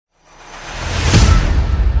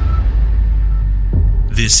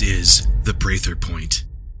This is the Prather Point.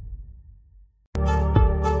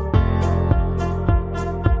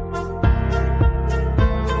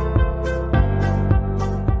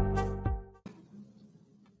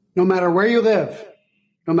 No matter where you live,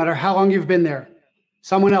 no matter how long you've been there,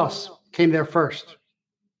 someone else came there first.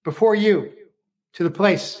 Before you, to the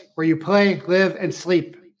place where you play, live, and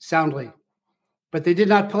sleep soundly. But they did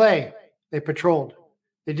not play, they patrolled.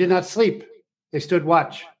 They did not sleep, they stood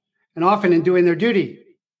watch. And often in doing their duty,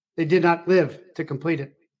 they did not live to complete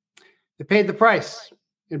it. They paid the price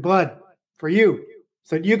in blood for you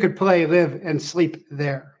so that you could play, live, and sleep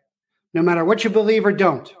there. No matter what you believe or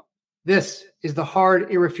don't, this is the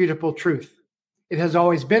hard, irrefutable truth. It has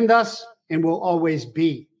always been thus and will always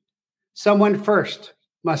be. Someone first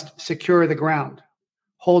must secure the ground,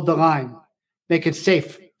 hold the line, make it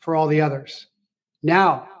safe for all the others.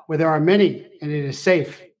 Now, where there are many and it is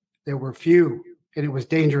safe, there were few and it was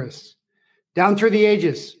dangerous. Down through the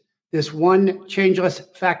ages, this one changeless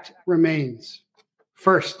fact remains.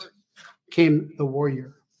 First came the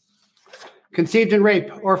warrior. Conceived in rape,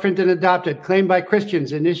 orphaned and adopted, claimed by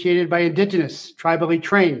Christians, initiated by indigenous, tribally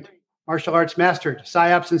trained, martial arts mastered,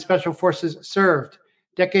 PSYOPs and special forces served,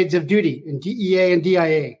 decades of duty in DEA and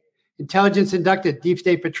DIA, intelligence inducted, deep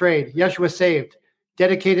state betrayed, Yeshua saved,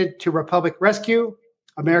 dedicated to Republic rescue,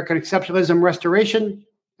 American exceptionalism restoration,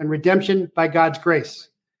 and redemption by God's grace.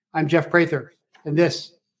 I'm Jeff Prather, and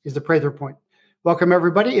this is the Prather Point. Welcome,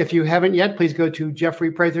 everybody. If you haven't yet, please go to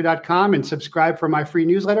jeffreyprather.com and subscribe for my free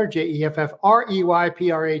newsletter,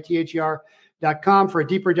 jeffreyprather.com. For a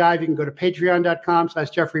deeper dive, you can go to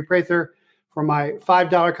patreon.com/jeffreyprather for my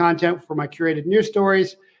 $5 content, for my curated news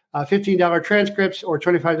stories, $15 transcripts, or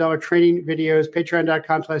 $25 training videos,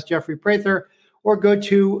 patreon.com/jeffreyprather, or go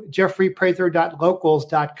to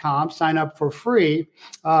jeffreyprather.locals.com, sign up for free,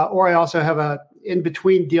 or I also have a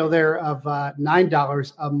in-between deal there of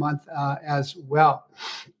 $9 a month as well.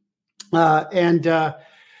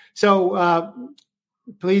 So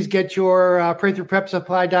please get your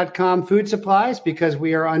PratherPrepSupply.com food supplies because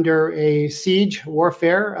we are under a siege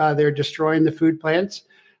warfare. They're destroying the food plants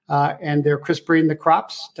and they're CRISPRing the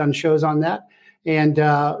crops. Done shows on that. And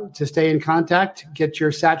to stay in contact, get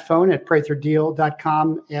your sat phone at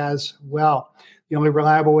pratherdeal.com as well. The only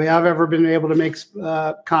reliable way I've ever been able to make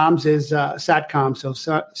comms is SATCOM. So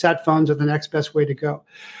sat phones are the next best way to go.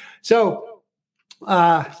 So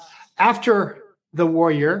after the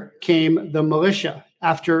warrior came the militia.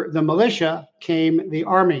 After the militia came the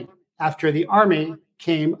army. After the army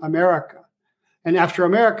came America. And after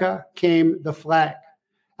America came the flag.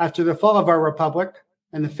 After the fall of our republic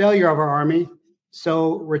and the failure of our army,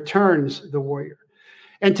 so returns the warrior.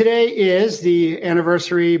 And today is the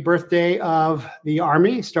anniversary birthday of the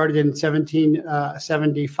Army, started in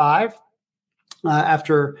 1775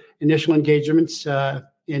 after initial engagements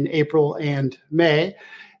in April and May.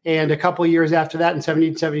 And a couple of years after that, in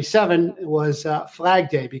 1777, was Flag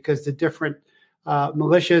Day because the different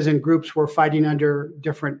militias and groups were fighting under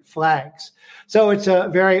different flags. So it's a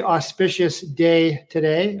very auspicious day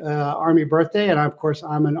today, Army birthday. And of course,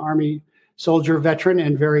 I'm an Army soldier veteran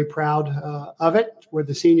and very proud of it. We're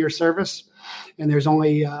the senior service, and there's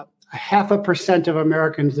only 0.5% of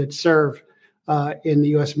Americans that serve in the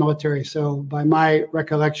U.S. military. So by my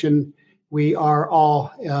recollection, we are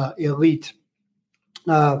all elite.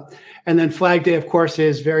 And then Flag Day, of course,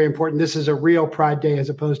 is very important. This is a real Pride Day as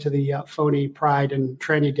opposed to the phony Pride and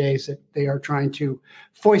tranny days that they are trying to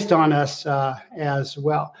foist on us as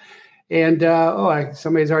well. And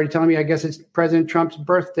somebody's already telling me, I guess it's President Trump's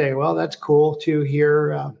birthday. Well, that's cool to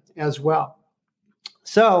hear as well.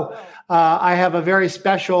 So I have a very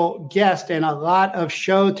special guest and a lot of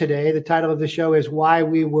show today. The title of the show is Why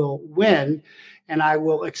We Will Win. And I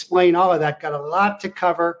will explain all of that. Got a lot to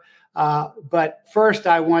cover. But first,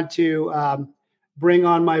 I want to bring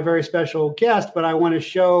on my very special guest, but I want to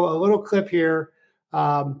show a little clip here.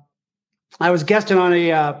 I was guesting on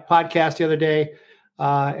a podcast the other day.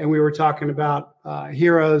 And we were talking about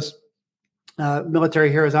heroes,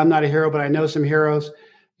 military heroes. I'm not a hero, but I know some heroes.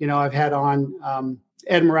 You know, I've had on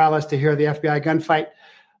Ed Morales to hear the FBI gunfight.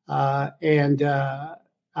 And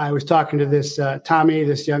I was talking to this Tommy,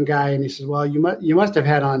 this young guy, and he says, well, you must have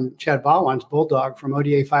had on Chad Baldwin's Bulldog from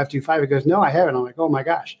ODA 525. He goes, no, I haven't. I'm like, oh, my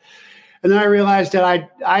gosh. And then I realized that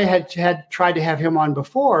I had tried to have him on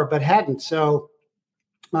before, but hadn't. So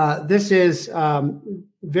this is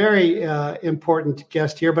very important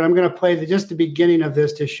guest here, but I'm going to play just the beginning of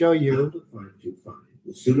this to show you. 525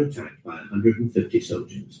 was soon attacked by 150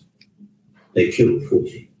 soldiers. They killed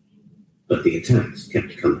 40, but the attacks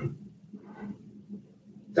kept coming.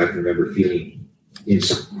 I can remember feeling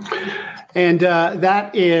inside. And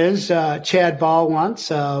that is Chad Ballwantz,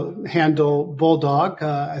 handle Bulldog.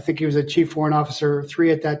 I think he was a Chief Warrant Officer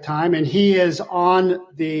 3 at that time, and he is on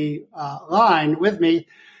the line with me.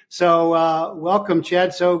 So welcome,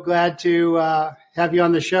 Chad. So glad to have you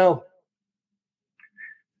on the show.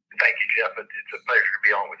 Thank you, Jeff. It's a pleasure to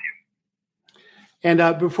be on with you.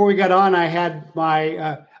 And before we got on, I had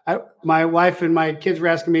my wife and my kids were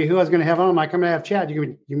asking me who I was going to have on. I'm like, I'm going to have Chad.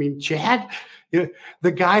 You mean Chad?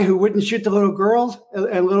 The guy who wouldn't shoot the little girls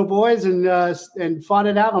and little boys and fought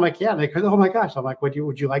it out. I'm like, yeah. They go, oh my gosh. I'm like, would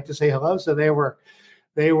you like to say hello? So they were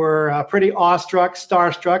pretty awestruck,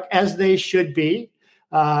 starstruck, as they should be.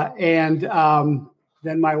 And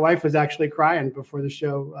then my wife was actually crying before the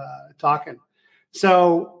show, talking.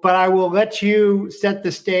 So, but I will let you set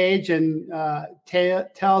the stage and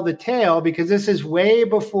tell the tale, because this is way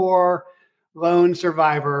before Lone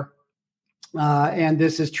Survivor. And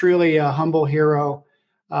this is truly a humble hero,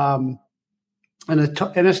 and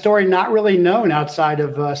a story not really known outside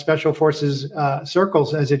of Special Forces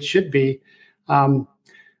circles, as it should be. But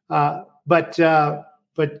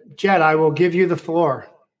Chad, I will give you the floor.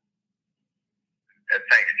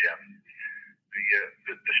 Thanks, Jeff.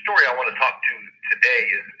 The story I want to talk to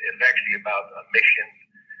today is actually about a mission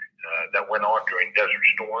that went on during Desert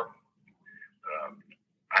Storm.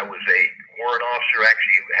 I was a warrant officer,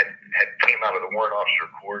 actually had came out of the warrant officer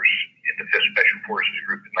course in the 5th Special Forces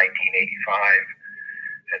Group in 1985.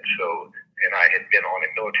 And I had been on a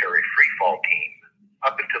military free fall team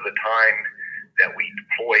up until the time that we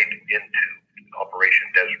deployed into Operation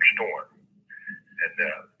Desert Storm.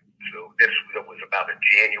 And so this was about in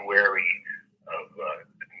January of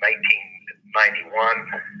 1991,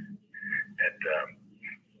 and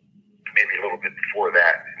maybe a little bit before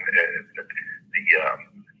that.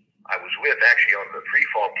 I was with actually on the free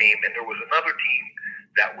fall team, and there was another team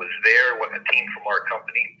that was there, a team from our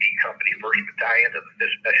company, B Company, 1st Battalion of the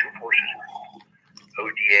 5th Special Forces,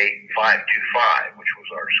 ODA 525, which was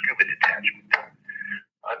our scuba detachment.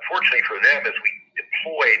 Unfortunately for them, as we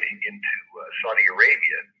deployed into Saudi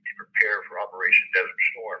Arabia to prepare for Operation Desert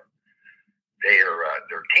Storm,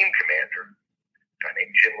 their team commander, a guy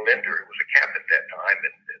named Jim Linder, who was a captain at that time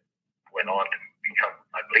and went on to become,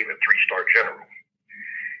 I believe, a 3-star general.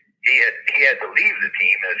 He had to leave the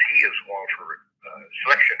team as he is going for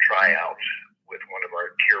selection tryouts with one of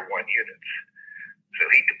our Tier 1 units. So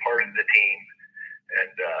he departed the team,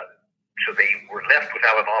 and so they were left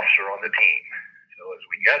without an officer on the team. So as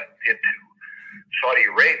we got into Saudi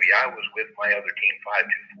Arabia, I was with my other team,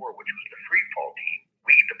 524, which was the free fall team.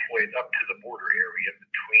 We deployed up to the border area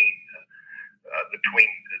between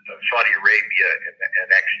Saudi Arabia and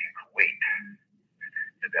actually Kuwait.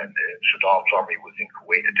 And then Saddam's army was in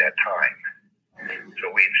Kuwait at that time.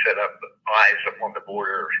 So we'd set up eyes up on the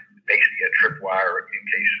border, basically a tripwire in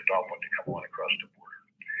case Saddam wanted to come on across the border.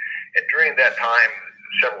 And during that time,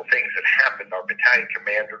 several things had happened. Our battalion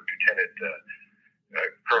commander, Lieutenant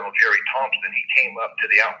Colonel Jerry Thompson, he came up to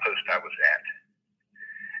the outpost I was at.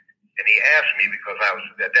 And he asked me, because I was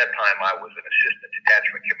at that time I was an assistant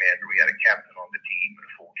detachment commander. We had a captain on the team and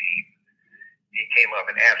a full team. He came up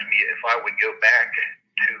and asked me if I would go back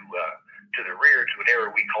to the rear to an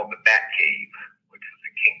area we called the Bat Cave, which was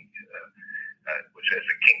which as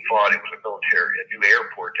the King Fahd, it was a new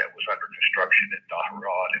airport that was under construction at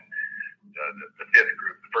Daharad, and the 5th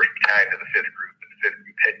Group, the 1st Battalion of the 5th Group, and the 5th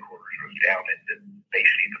Group headquarters was down in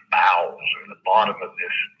basically the bowels or the bottom of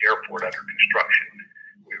this airport under construction.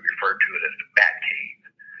 We referred to it as the Bat Cave.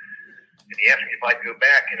 And he asked me if I'd go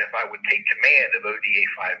back and if I would take command of ODA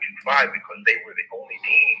 525, because they were the only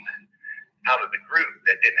team out of the group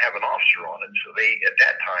that didn't have an officer on it. So at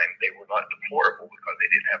that time, they were not deployable because they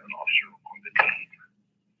didn't have an officer on the team.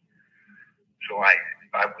 So I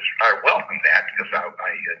welcomed that, because I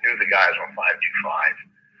knew the guys on 525,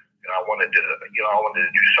 and I wanted to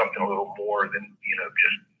do something a little more than,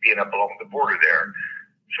 just being up along the border there.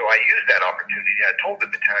 So I used that opportunity. I told the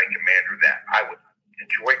battalion commander that I would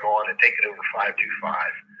enjoy going and taking over 525,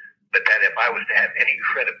 but that if I was to have any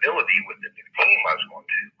credibility with the new team I was going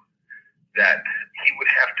to, that he would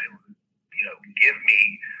have to, give me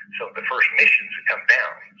some of the first missions to come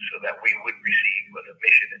down, so that we would receive a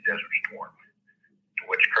mission in Desert Storm, to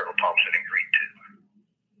which Colonel Thompson agreed to.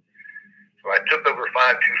 So I took over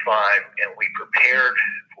 525, and we prepared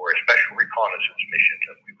for a special reconnaissance mission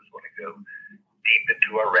that we was going to go deep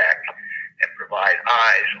into Iraq and provide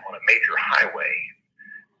eyes on a major highway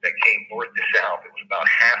that came north to south. It was about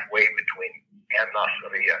halfway between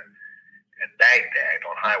Nasiriyah and Baghdad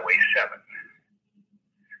on Highway 7.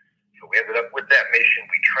 So we ended up with that mission.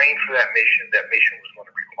 We trained for that mission. That mission was going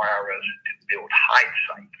to require us to build hide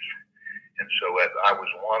sites. And so as I was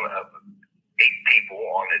one of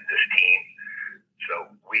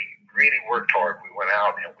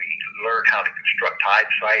struck tide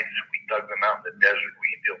sites. We dug them out in the desert. We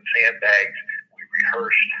built sandbags. We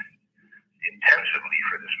rehearsed intensively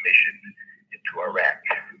for this mission into Iraq.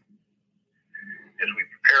 As we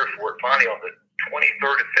prepared for it, finally on the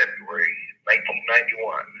 23rd of February,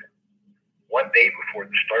 1991, one day before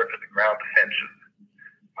the start of the ground offensive,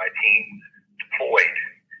 my team deployed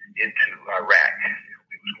into Iraq.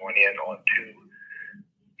 We was going in on two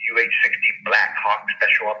UH-60 Black Hawk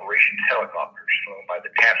Special Operations helicopters flown by the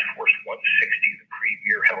Task Force 160, the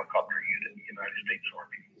premier helicopter unit in the United States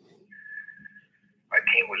Army. My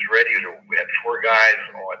team was ready. We had 4 guys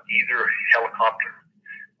on either helicopter.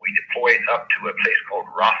 We deployed up to a place called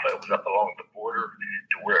Rafah. It was up along the border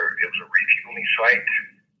to where it was a refueling site.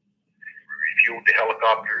 We refueled the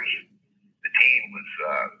helicopters. The team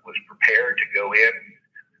was prepared to go in,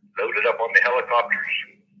 loaded up on the helicopters.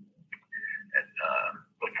 And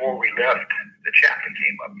before we left, the chaplain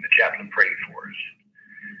came up, and the chaplain prayed for us.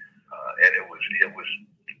 And it was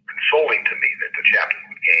consoling to me that the chaplain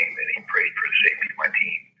came and he prayed for the safety of my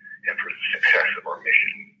team and for the success of our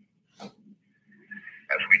mission.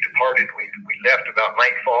 As we departed, we left about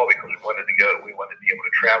nightfall because we wanted to go. We wanted to be able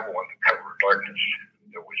to travel under cover of darkness.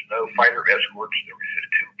 There was no fighter escorts. There was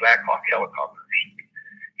just 2 Black Hawk helicopters.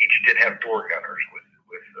 Each did have door gunners with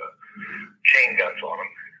chain guns on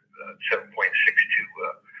them, 7.62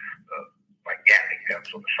 like Gatling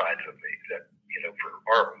guns on the sides of for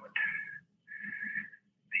armament.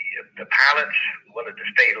 The pilots wanted to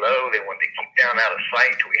stay low. They wanted to keep down out of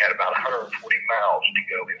sight. We had about 140 miles to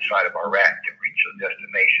go inside of Iraq to reach a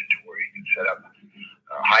destination to where you could set up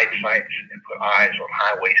hide sites and put eyes on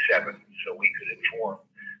Highway 7 so we could inform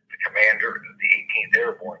the commander of the 18th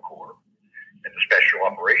Airborne Corps and the Special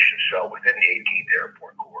Operations Cell within the 18th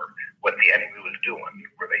Airborne Corps what the enemy was doing.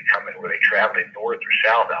 Were they coming? Were they traveling north or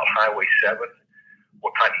south out Highway 7?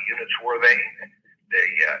 What kind of units were they? The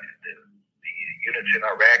units in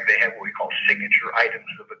Iraq, they have what we call signature items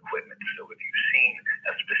of equipment. So if you've seen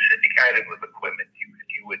a specific item of equipment,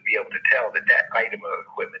 you would be able to tell that item of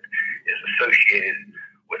equipment is associated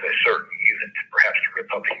with a certain unit, perhaps the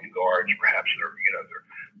Republican Guards, perhaps their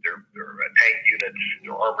tank units,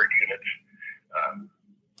 their armored units.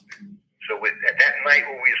 So at that night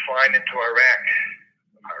when we was flying into Iraq,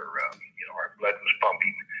 our blood was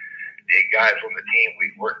pumping. The 8 guys on the team,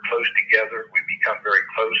 we worked close together. We've become very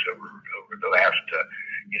close over the last, the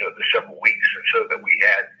several weeks or so that we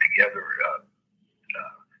had together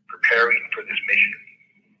preparing for this mission.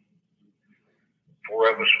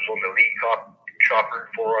 4 of us was on the lead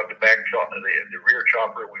chopper, 4 on the back chopper, the rear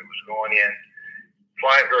chopper. We was going in,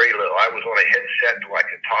 flying very low. I was on a headset so I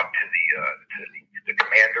could talk to the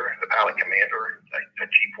commander, the pilot commander, the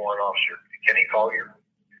Chief Warrant Officer, Kenny Collier.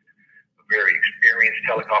 Very experienced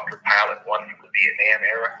helicopter pilot, one from the Vietnam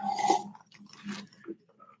era.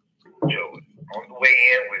 So on the way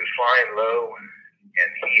in, we was flying low, and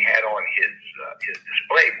he had on his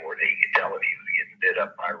display board that he could tell if he was getting lit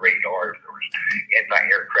up by radar, if there was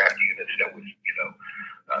anti-aircraft units that was,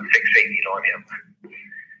 fixating on him.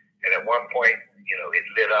 And at one point, it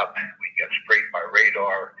lit up. We got sprayed by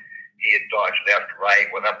radar. He had dodged left, right,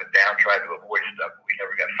 went up and down, tried to avoid stuff, but we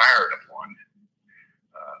never got fired upon.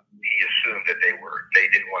 He assumed that they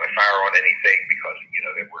didn't want to fire on anything because,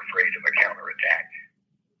 they were afraid of a counterattack.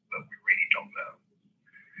 But we really don't know.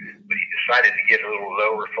 But he decided to get a little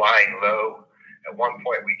lower, flying low. At one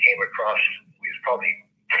point we came across, we was probably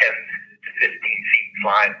 10 to 15 feet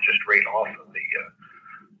flying just right off of the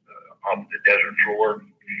desert floor.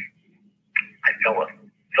 I felt a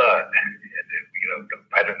thud. And,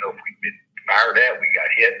 I don't know if we'd been fired at, we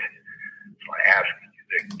got hit. So I asked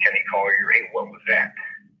Kenny Collier, hey, what was that?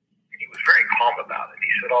 He was very calm about it. He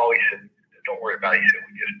said, don't worry about it. He said,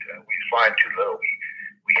 we was flying too low.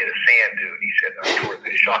 We hit a sand dune. He said, I tore the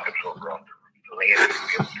shock absorber off the landing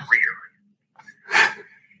wheel at the rear.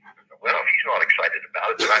 Well, if he's not excited about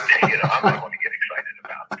it, then I'm not going to get excited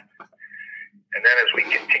about it. And then as we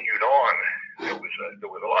continued on, there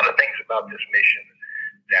was a lot of things about this mission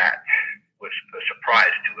that was a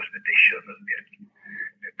surprise to us that they shouldn't have been.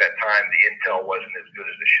 At that time, the intel wasn't as good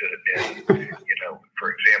as it should have been.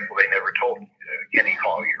 For example, they never told Kenny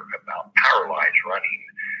Collier about power lines running,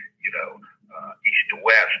 east to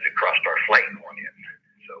west across our flight going in.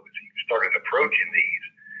 So as he started approaching these,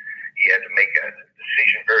 he had to make a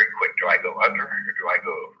decision very quick. Do I go under or do I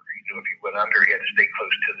go over? He knew if he went under, he had to stay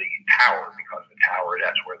close to the tower because the tower,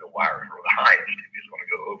 that's where the wires were the highest. If he was going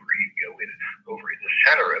to go over, he'd go over in the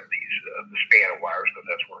center of the span of wires because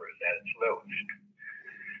that's where it's at its lowest.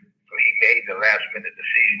 So he made the last minute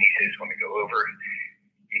decision. He said he's going to go over.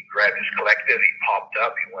 He grabbed his collective. He popped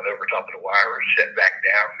up. He went over top of the wire and set back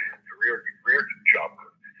down. The rear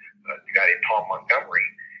chopper, the guy named Tom Montgomery,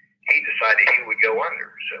 he decided he would go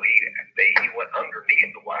under. So he went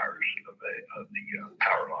underneath the wires of the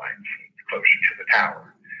power lines closer to the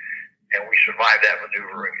tower. And we survived that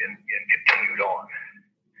maneuver and continued on.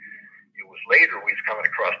 It was later we was coming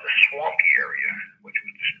across the swampy area, which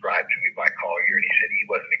was described to me by Collier, and he said he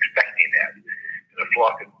wasn't expecting that. And a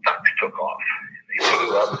flock of ducks took off. They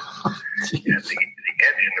flew up, and the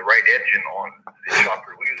engine, the right engine on the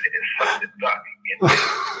chopper we was in, it sucked the duck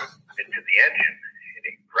into the engine, and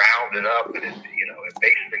it ground it up, and it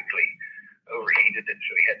basically overheated it,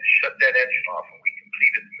 so he had to shut that engine off, and we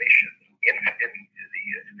completed the mission in the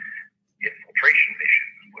infiltration mission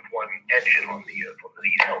with one engine on the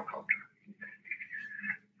helicopter.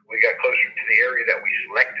 We got closer to the area that we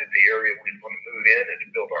selected, the area we want to move in and to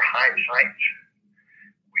build our hive sites.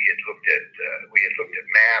 We had looked at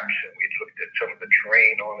maps, and we had looked at some of the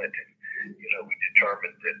terrain on it, and we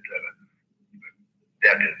determined that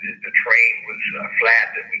the terrain was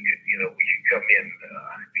flat, and we could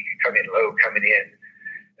come in low coming in.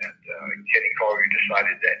 And Kenny Collier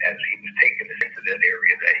decided that as he was taking us into that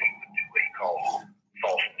area, that he would do what he called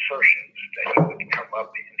false insertions, that he would come up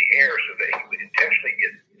in the air so that he would intentionally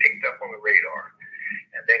get picked up on the radar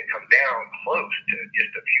and then come down close to just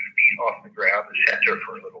a few feet off the ground and sit there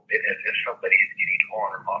for a little bit as if somebody is getting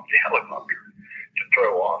on or off the helicopter to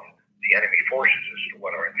throw off the enemy forces as to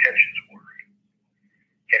what our intentions were.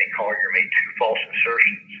 Kenny Collier made 2 false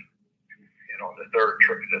insertions, and on the third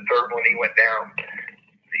one he went down,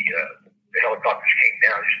 the helicopters came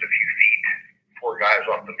down just a few feet. 4 guys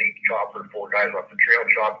off the lead chopper, 4 guys off the trail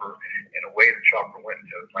chopper, and away the chopper went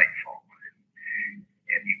until nightfall.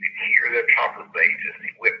 And you could hear the chopper blades as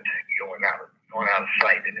they whipped going out of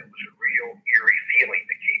sight, and it was a real eerie feeling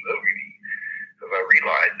that came over me, because I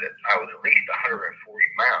realized that I was at least 140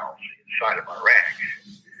 miles inside of Iraq.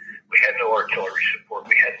 We had no artillery support.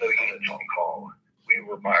 We had no units on call. We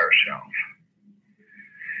were by ourselves.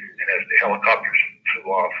 And as the helicopters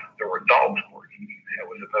flew off, there were dogs working. That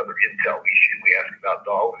was another intel issue. We asked about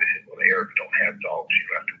dogs. They said, well, the Arabs don't have dogs. You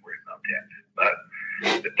don't have to worry about that. But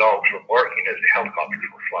the dogs were barking as the helicopters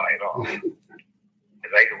were flying off.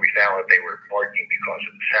 And later we found that they were barking because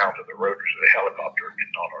of the sound of the rotors of the helicopter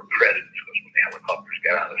and not our presence. Because when the helicopters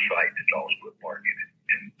got out of sight, the dogs were barking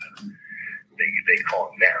and they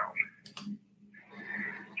calmed down.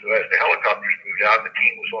 So as the helicopters moved out, the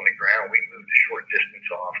team was on the ground. We moved a short distance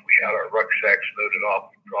off. We had our rucksacks loaded off,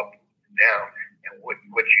 dropped down. And what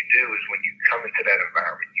you do is when you come into that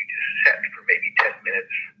environment, you just sit for maybe 10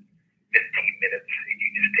 minutes, 15 minutes, and you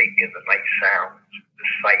just take in the night sounds, the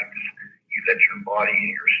sights. You let your body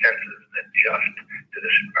and your senses adjust to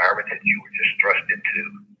this environment that you were just thrust into.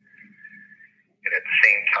 And at the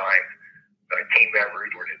same time, our team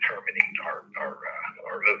members were determining our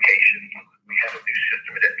location. We had a new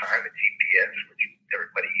system at that time, a GPS, which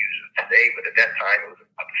everybody uses today, but at that time it was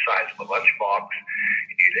about the size of a lunchbox.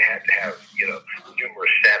 You had to have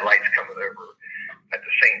numerous satellites coming over at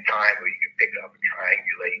the same time where you could pick up and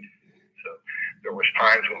triangulate. So there was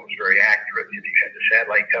times when it was very accurate. If you had the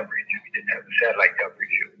satellite coverage, if you didn't have the satellite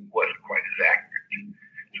coverage, it wasn't quite as accurate.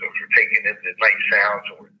 So if we're taking in the night sounds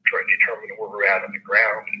and we're trying to determine where we're at on the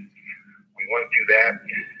ground, we went through that.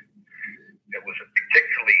 It was a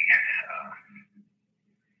particularly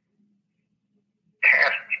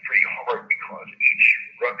task was pretty hard because each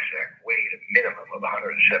rucksack weighed a minimum of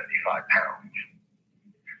 175 pounds.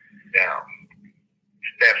 Now,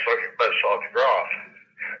 Staff Sergeant Buzzsaw DeGroff,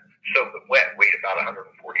 soaking wet, weighed about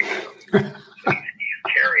 140 pounds. So he's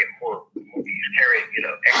carrying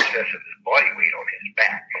excess of his body weight on his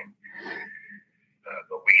back.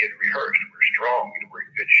 But we had rehearsed. We're strong. We're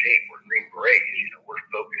in good shape. We're Green Berets. We're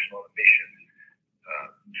focused on the mission.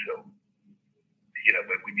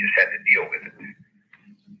 But we just had to deal with it.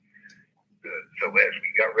 So as we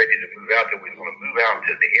got ready to move out, we were going to move out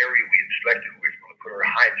to the area we had selected. We were going to put our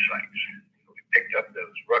hive sites. So we picked up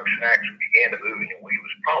those rucksacks and began to move, and we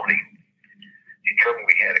was probably determined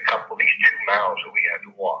we had at least 2 miles that we had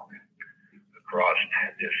to walk across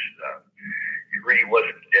this. It really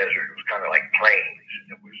wasn't desert. It was kind of like plains.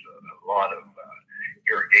 There was a lot of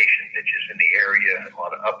irrigation ditches in the area, a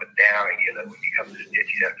lot of up and down. When you come to this ditch,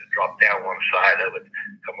 you have to drop down one side of it,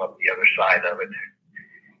 come up the other side of it.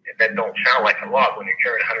 And that don't sound like a lot. When you're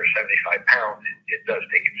carrying 175 pounds, it does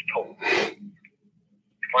take its toll.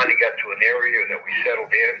 We finally got to an area that we settled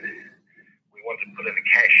in. We wanted to put in a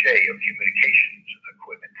cache of communications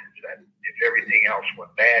equipment. So that if everything else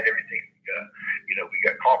went bad, we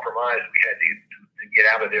got compromised, we had to get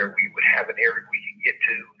out of there. We would have an area we could get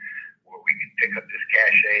to where we could pick up this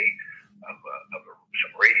cache of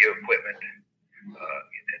some radio equipment,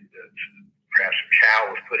 and perhaps some chow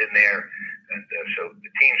was put in there.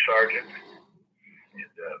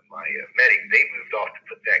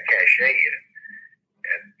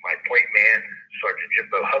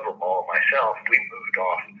 Jimbo Hoverball and myself, we moved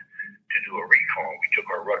off to do a recon. We took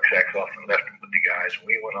our rucksacks off and left them with the guys.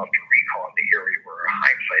 We went off to recon the area where our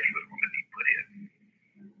hindsight was going to be put in.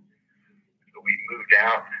 So we moved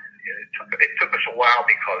out. It took us a while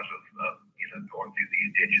because of going through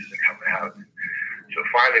these ditches and coming out. So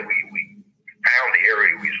finally, we found the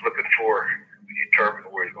area we was looking for. We determined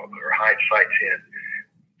where we were going to put our hide sites in.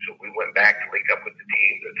 So we went back to link up with the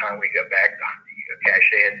team. By the time we got back, the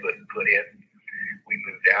cache had been put in. We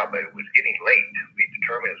moved out, but it was getting late. We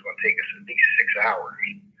determined it was going to take us at least 6 hours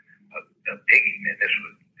of digging, and this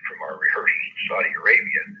was from our rehearsals in Saudi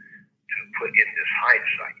Arabia to put in this hide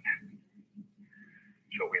site.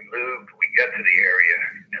 So we moved. We got to the area,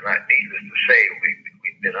 and needless to say,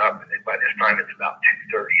 we'd been up, and by this time it's about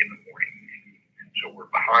 2:30 in the morning. So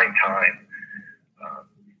we're behind time.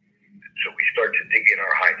 So we start to dig in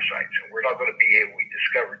our hide sites, and we're not going to be able. We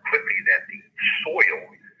discovered quickly that the soil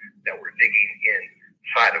that we're digging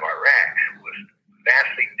inside of Iraq was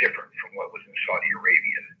vastly different from what was in Saudi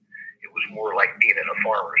Arabia. It was more like being in a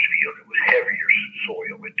farmer's field. It was heavier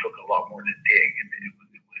soil. It took a lot more to dig, and it was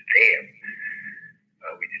damp.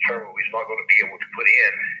 We determined we was not going to be able to put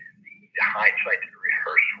in the hide site to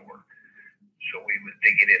rehearse for. So we was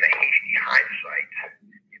digging in a hasty hide site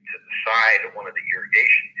into the side of one of the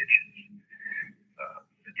irrigation ditches.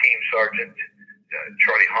 The team sergeant,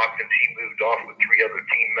 Charlie Hopkins, he moved off with 3 other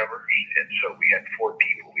team members, and so we had 4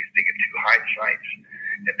 people. We was digging 2 hide sites,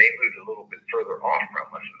 and they moved a little bit further off from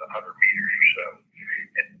us, 100 meters or so.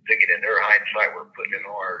 And digging in their hide site, we're putting in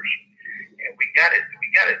ours, and we got it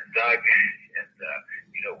dug, and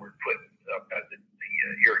we're putting up the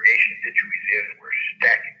irrigation ditch we was in, and we're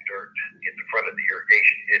stacking dirt in the front of the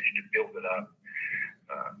irrigation ditch to build it up.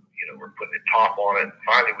 We're putting the top on it.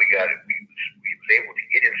 Finally, we got it. We was able to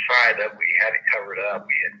get inside of it. We had it covered up.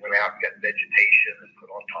 We had went out and got vegetation and put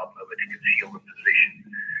on top of it to conceal the position,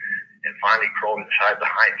 and finally crawled inside the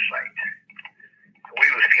hide site. We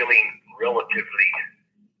was feeling relatively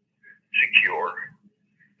secure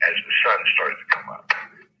as the sun started to come up.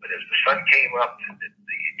 But as the sun came up, the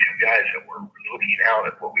 2 guys that were looking out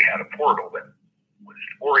at what we had a portal that was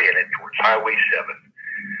oriented towards Highway 7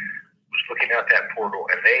 was looking out that portal,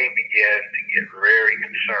 and they began to get very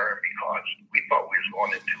concerned because we thought we was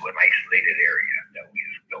going into an isolated area, that we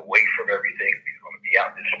was away from everything. We was going to be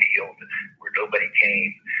out in this field where nobody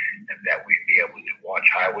came, and that we'd be able to watch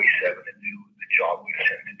Highway 7 and do the job we were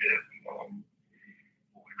sent to do.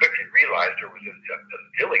 We quickly realized there was a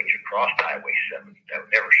village across Highway 7 that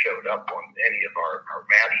never showed up on any of our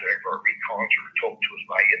maps or any of our recons or told to us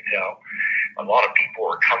by intel. A lot of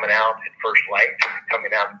people were coming out at first light,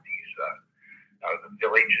 coming out of these out of the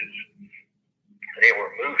villages. They were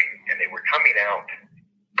moving, and they were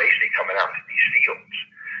basically coming out to these fields.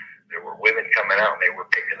 There were women coming out, and they were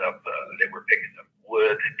picking up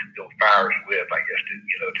wood to build fires with, I guess,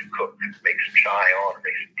 to cook, make some chai on, or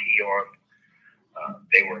make some tea on.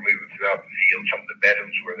 They were moving throughout the field. Some of the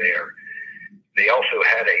Bedouins were there. They also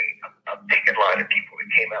had a picket line of people that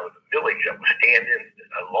came out of the village that was standing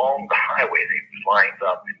along the highway. They was lined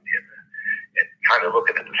up and kind of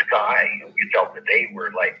looking at the sky. We felt that they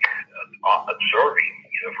were like observing,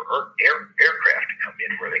 for aircraft to come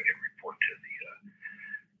in where they could report to the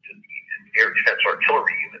air defense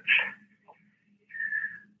artillery units.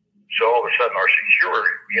 So all of a sudden, our secure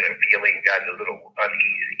feeling got a little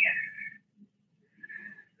uneasy.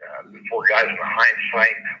 The 4 guys in the hide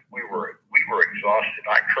site, we were exhausted.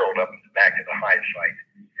 I curled up in the back of the hide site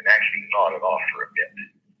and actually nodded off for a bit.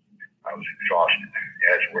 I was exhausted,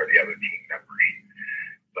 as were the other team members.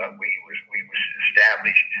 But we was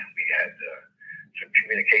established. We had some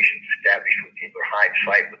communications established with the other hide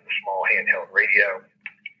site with the small handheld radio.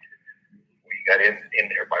 We got in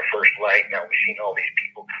there by first light. Now we seen all these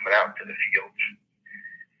people coming out to the fields.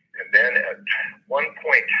 And then at one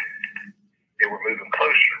point, they were moving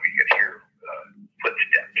closer. We could hear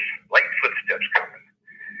footsteps, light footsteps coming.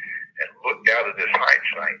 And looked out at this hide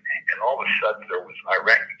site, and all of a sudden there was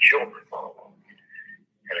Iraqi children.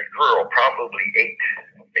 And a girl, probably 8,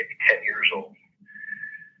 maybe 10 years old.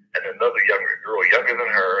 And another younger than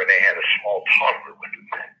her, and they had a small toddler with them.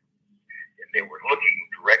 And they were looking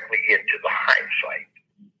directly into the hide site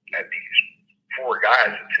at these 4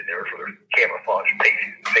 guys that's in there for their camouflage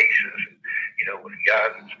faces, with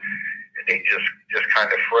guns. And they just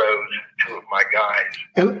kind of froze, 2 of my guys.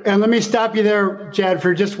 And let me stop you there, Chad,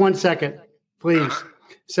 for just 1 second, please.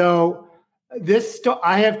 So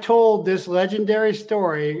I have told this legendary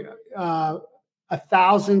story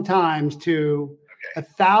 1,000 times to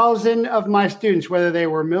 1,000 of my students, whether they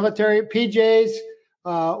were military PJs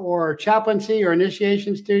or chaplaincy or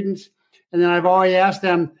initiation students. And then I've always asked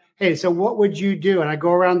them, hey, so what would you do? And I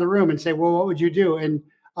go around the room and say, well, what would you do? And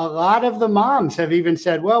a lot of the moms have even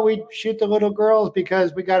said, well, we shoot the little girls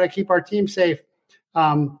because we got to keep our team safe.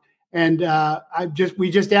 We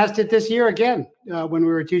just asked it this year again when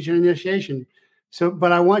we were teaching initiation. So,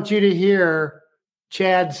 but I want you to hear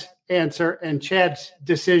Chad's answer and Chad's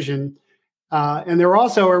decision. And there were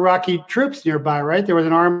also Iraqi troops nearby, right? There was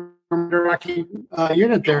an armed Iraqi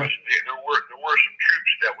unit there. There were some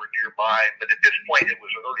troops that were nearby, but at this point it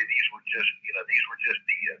was early. These were just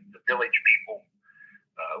the village people.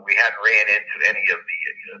 We hadn't ran into any of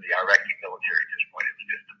the Iraqi military at this point. It was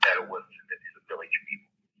just the Bedouins and the village people.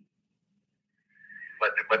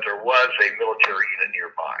 But there was a military unit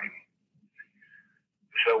nearby.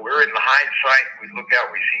 So we're in the hide site. We look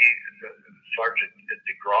out. We see Sergeant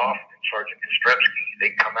DeGroff and Sergeant Kostrevsky.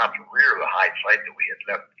 They come out the rear of the hide site that we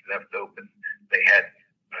had left open. They had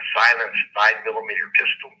a silenced 5mm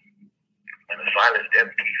pistol and a silenced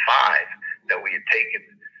MP5 that we had taken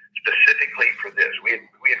specifically for this. We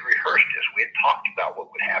had rehearsed this. We had talked about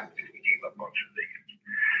what would happen if we gave up on civilians,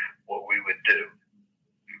 what we would do.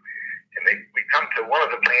 And we come to one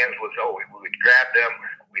of the plans was, we would grab them,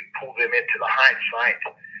 we'd pull them into the hide site,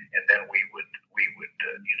 and then we would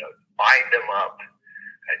bind them up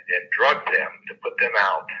and drug them to put them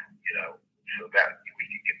out, so that we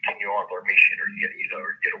could continue on with our mission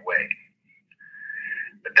or get away.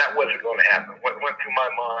 But that wasn't going to happen. What went through my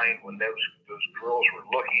mind when those girls were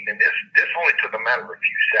looking, and this only took a matter of a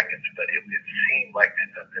few seconds, but it seemed like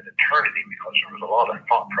an eternity because there was a lot of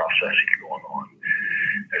thought processing going on.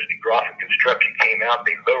 As DeGroff and Kostrevsky came out,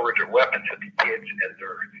 they lowered their weapons at the kids, and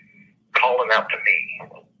they're calling out to me,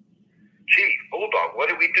 Chief, Bulldog, what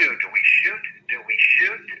do we do? Do we shoot? Do we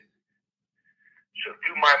shoot? So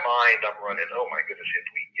through my mind, I'm running, oh my goodness,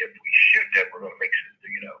 if we shoot them, we're going to make,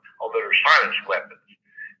 although they're silenced weapons,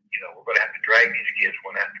 we're going to have to drag these kids,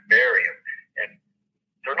 we're going to have to bury them, and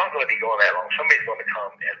they're not going to be going that long. Somebody's going to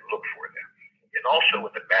come and look for them. And also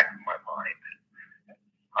in the back of my mind,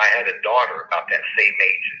 I had a daughter about that same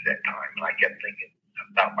age as that time, and I kept thinking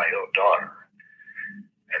about my own daughter.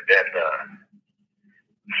 And then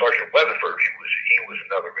Sergeant Weatherford, he was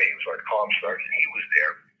another man, he was our comm sergeant, he was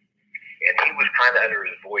there, and he was kind of under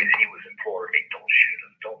his voice, he was imploring me, don't shoot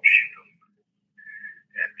him, don't shoot him.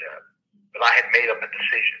 And but I had made up a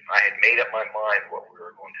decision. I had made up my mind what we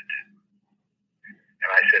were going to do. And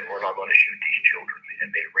I said, we're not going to shoot these children.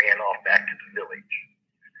 And they ran off back to the village.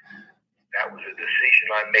 That was a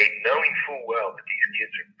decision I made, knowing full well that these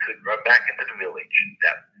kids could run back into the village,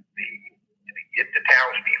 that get the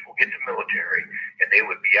townspeople, get the military, and they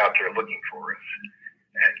would be out there looking for us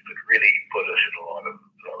and could really put us in a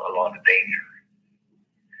lot of danger.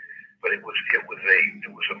 But it was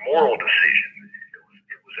a moral decision.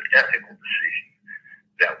 It was an ethical decision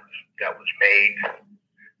that was made.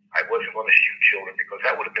 I wasn't going to shoot children because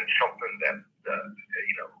that would have been something that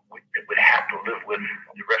would have to live with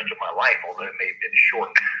the rest of my life, although it may have been a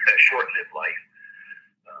short-lived life.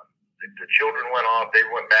 The children went off. They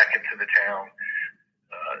went back into the town,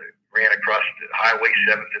 ran across the Highway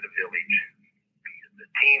 7 to the village. The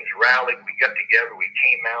teams rallied. We got together. We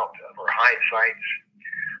came out of our hide sites.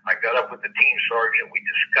 I got up with the team sergeant. We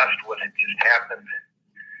discussed what had just happened.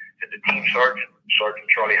 And the team sergeant, Sergeant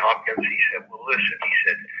Charlie Hopkins, he said, well, listen, he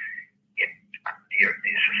said, in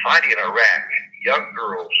the society in Iraq, young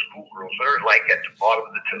girls, schoolgirls, they're like at the bottom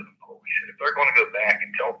of the totem pole. He said, if they're going to go back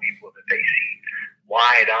and tell people that they see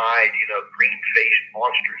wide-eyed, green-faced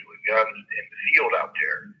monsters with guns in the field out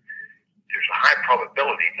there, there's a high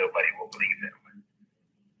probability nobody will believe them.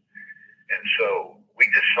 And so we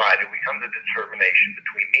decided, we come to the determination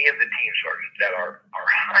between me and the team sergeant that our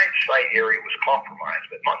hide site area was compromised,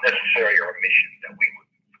 but not necessarily our mission, that we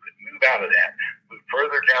could move out of that, move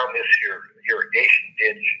further down this irrigation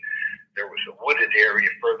ditch. There was a wooded area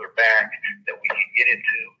further back that we could get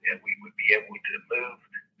into, and we would be able to move,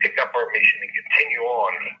 pick up our mission, and continue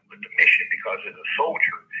on with the mission, because as a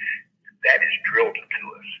soldier, that is drilled into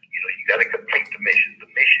us. You got to complete the mission. The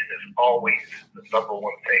mission is always the number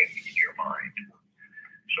one thing in your mind.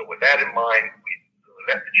 So with that in mind, we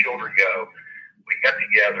let the children go. We got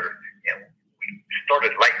together and we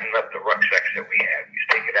started lightening up the rucksacks that we had. We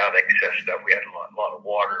was taking out excess stuff. We had a lot of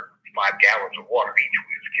water, 5 gallons of water each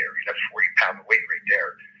we was carrying. That's 40-pound weight right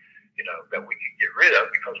there, that we could get rid of,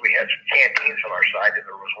 because we had some canteens on our side and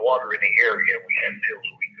there was water in the area. We had pills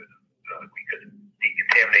we could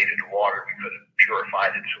decontaminate the water. We could have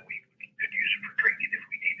purified it so we could use it for drinking if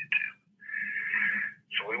we needed to.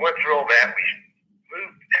 So we went through all that. We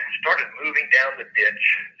started moving down the ditch,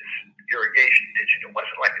 this irrigation ditch, and it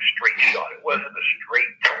wasn't like a straight shot. It wasn't a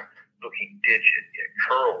straight looking ditch. It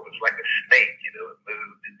curled. It was like a snake, it moved.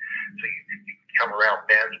 come around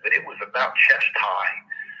bends, but it was about chest high.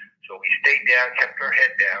 So we stayed down, kept our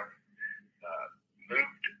head down,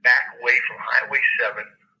 moved back away from Highway 7,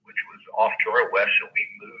 which was off to our west, so we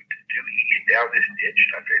moved due east down this ditch.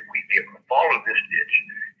 I figured we'd be able to follow this ditch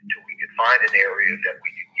until we could find an area that we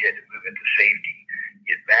could get to move into safety,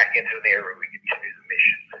 get back into an area where we could continue the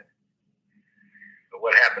mission. But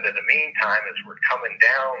what happened in the meantime is we're coming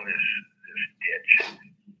down this ditch.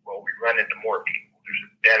 Well, we run into more people. There's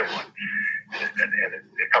a Bedouin and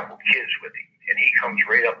a couple of kids with him, and he comes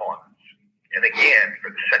right up on us. And again, for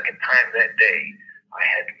the second time that day, I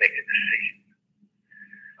had to make a decision.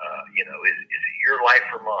 Is it your life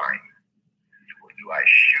or mine? Or do I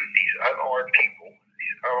shoot these unarmed people,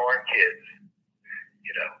 these unarmed kids,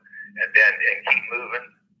 and keep moving?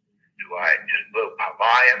 Do I just blow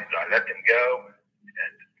by them? Do I let them go?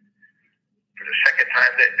 And for the second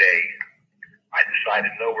time that day, I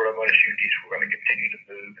decided, no, we're not going to shoot these. We're going to continue to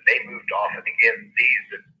move. And they moved off. And again,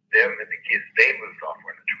 them and the kids, they moved off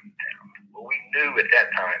running through the town. Well, we knew at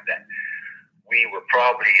that time that we were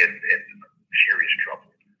probably in serious trouble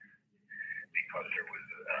because there was,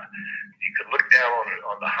 you could look down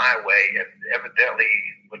on the highway, and evidently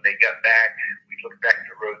when they got back, we looked back at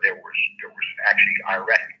the road, there was actually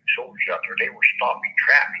Iraqi soldiers out there. They were stopping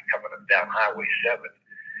traffic coming up down Highway 7,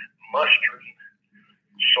 mustering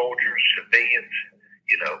soldiers, civilians,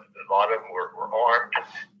 a lot of them were armed,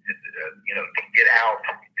 to get out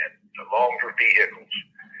and along their vehicles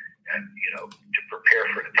and, to prepare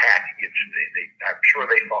for an attack against, I'm sure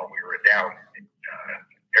they thought we were a down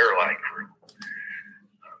airline crew.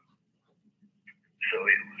 So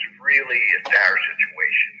it was really a dire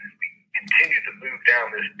situation. We continued to move down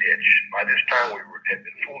this ditch. By this time, had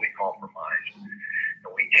been fully compromised.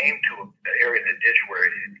 And we came to an area in the ditch where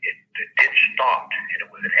the ditch stopped, and it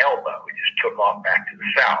was an elbow. It just took off back to the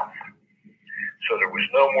south. So there was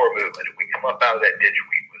no more movement. If we come up out of that ditch,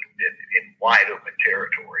 we would have been in wide open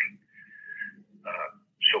territory.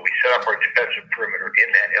 So we set up our defensive perimeter in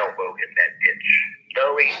that elbow, in that ditch,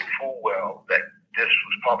 knowing full well that this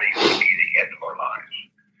was probably going to be the end of our lives.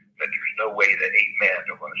 That there's no way that 8 men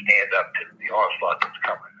are going to stand up to the onslaught that's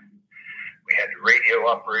coming. We had the radio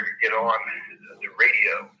operator get on the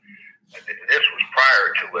radio. And this was prior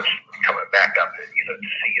to us coming back up and,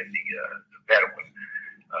 seeing the Bedouin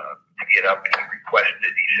to get up. And he requested,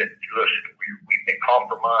 he said, listen, we've been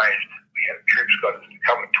compromised. We have troops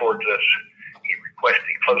coming towards us. He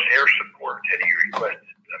requested close air support, and he requested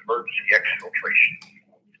emergency exfiltration.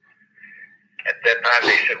 At that time,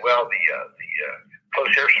 they said, well, the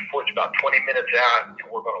close air support's about 20 minutes out, and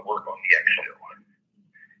we're going to work on the exfil.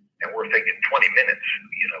 And we're thinking 20 minutes.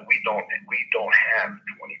 We don't have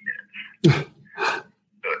 20 minutes.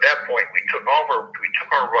 So at that point, we took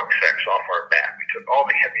our rucksacks off our back. We took all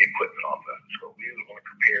the heavy equipment off of us. So we were going to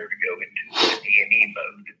prepare to go into E&E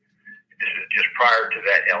mode. This is just prior to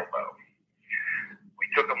that elbow. We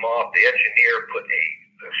took them off. The engineer put a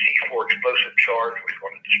C4 explosive charge. We were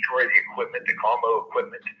going to destroy the equipment, the combo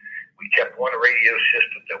equipment. We kept one radio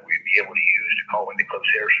system that we'd be able to use to call into close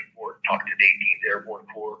air support, talk to the 18th Airborne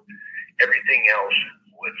Corps. Everything else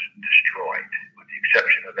was destroyed, with the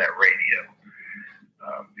exception of that radio.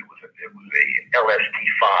 It was a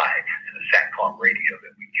LST-5, a SATCOM radio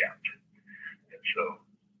that we kept. And so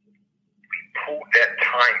we pulled that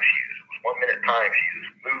time fuse. It was 1 minute time fuse,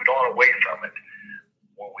 moved on away from it.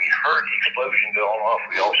 When we heard the explosion going off,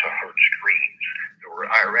 we also heard screams. There were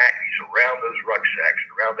Iraqis around those rucksacks,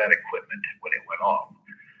 around that equipment when it went off.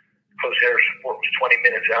 Close air support was 20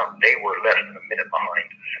 minutes out, and they were less than a minute behind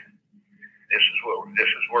us. This is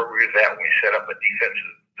where we was at when we set up a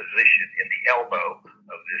defensive position in the elbow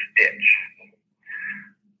of this ditch.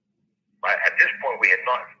 At this point, we had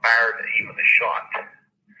not fired even a shot,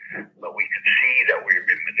 but we could see that we had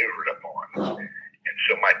been maneuvered upon. And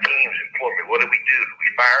so my teams informed me, what do we do? Do we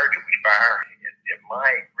fire? Do we fire? And my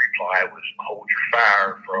reply was, hold your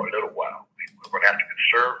fire for a little while. We're going to have to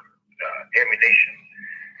conserve ammunition,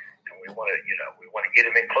 and we want to get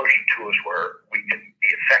them in closer to us where we can be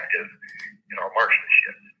effective in our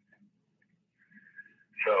marksmanship.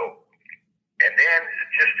 So, and then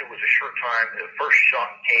it was a short time, the first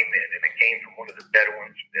shot came in, and it came from one of the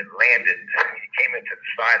Bedouins that landed. It came into the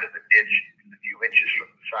side of the ditch, a few inches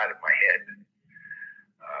from the side of my head.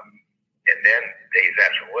 And then they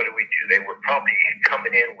asked, what do we do? They were probably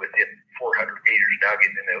coming in within 400 meters, now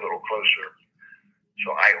getting in a little closer.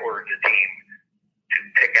 So I ordered the team to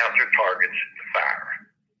pick out their targets to fire.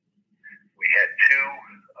 We had two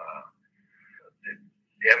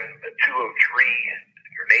M203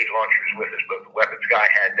 grenade launchers with us, but the weapons guy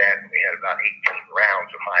had that, and we had about 18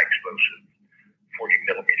 rounds of high explosive 40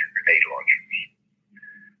 millimeter grenade launchers.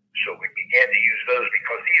 So we began to use those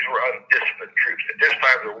because these were undisciplined troops. At this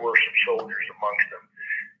time, there were some soldiers amongst them,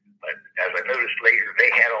 but as I noticed later,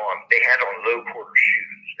 they had on low quarter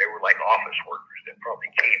shoes. They were like office workers that probably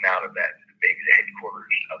came out of that, maybe the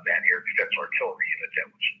headquarters of that air defense artillery unit that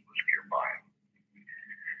was nearby.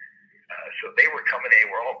 So they were coming in. They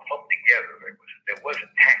were all clumped together. It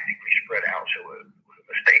wasn't tactically spread out. So it was a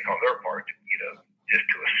mistake on their part, just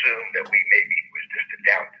to assume that we maybe was just a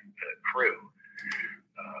down crew.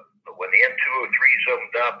 But when the M203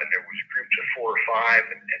 zoomed up and there was groups of 4 or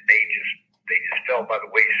 5, and they just fell by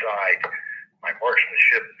the wayside, my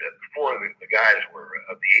marksmanship, 4 of the guys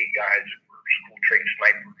of the 8 guys were school trained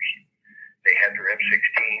snipers. They had their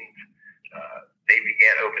M16s. They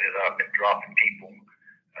began opening up and dropping people.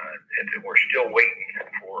 And we're still waiting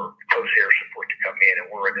for close air support to come in, and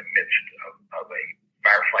we're in the midst of a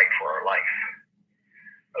firefight for our life.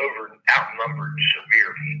 Outnumbered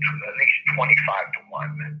severely, at least 25 to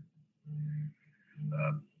 1.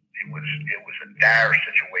 It was a dire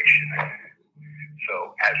situation.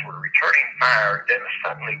 So as we're returning fire, then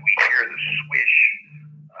suddenly we hear the swish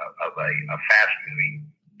of a fast-moving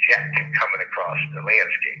jet coming across the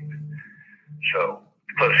landscape. So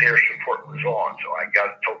close air support was on. So I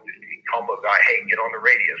told the combo guy, "Hey, get on the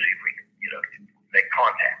radio, see if we can, make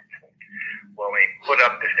contact." Well, we put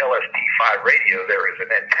up this LST-5 radio. There is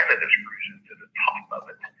an antenna that screws into the top of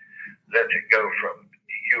it. Lets it go from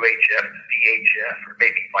UHF to VHF, or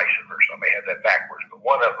maybe vice versa. I may have that backwards, but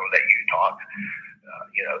one of them let you talk,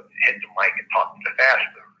 hit the mic and talk to the fast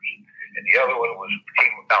movers. And the other one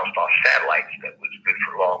bounced off satellites that was good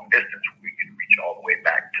for long distance. We could reach all the way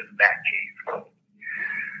back to the Bat Cave.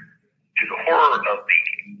 To the horror of the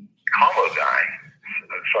combo guy,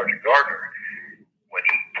 Sergeant Gardner, when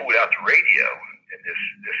he pulled out the radio, and this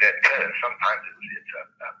antenna, sometimes it's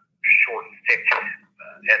a short, thick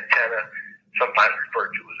antenna, sometimes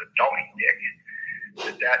referred to as a donkey dick,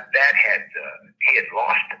 he had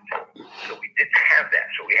lost it. So we didn't have that.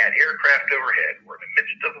 So we had aircraft overhead. We're in the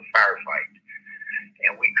midst of a firefight,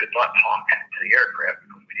 and we could not talk to the aircraft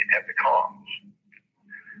because we didn't have the comms.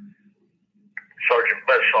 Sergeant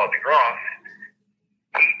Buzzsaw DeGroff,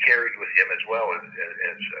 he carried with him as well as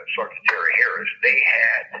Sergeant Terry Harris. They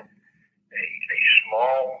had a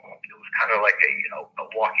small, it was kind of like a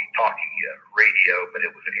walkie-talkie radio, but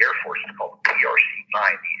it was an Air Force. It's called the PRC-9,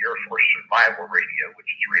 the Air Force Survival Radio, which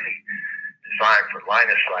is really designed for line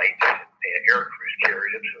of sight. And air crews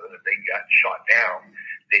carried it so that if they got shot down,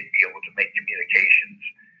 they'd be able to make communications.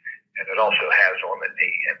 And it also has on it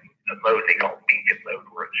a mode they call beacon mode,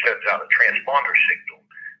 where it sends out a transponder signal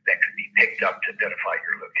that can be picked up to identify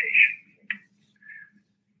your location.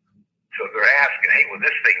 So they're asking, "Hey, will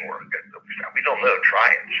this thing work?" We don't know,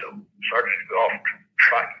 try it. So Sergeant Goff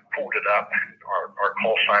pulled it up. Our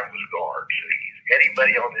call sign was guard. So he's,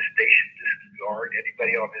 "Anybody on this station, this is guard.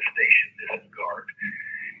 Anybody on this station, this is guard."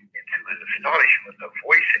 And to his astonishment, a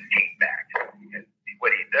voice had came back. And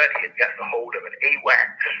what he'd done, he had gotten a hold of an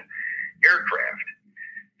AWACS aircraft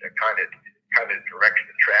that kind of directs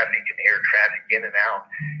the traffic and air traffic in and out.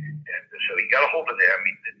 And so he got a hold of them.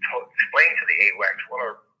 He explained to the AWACS what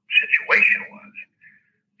our situation was.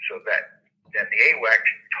 So that then the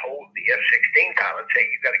AWACS told the F-16 pilots, "Hey,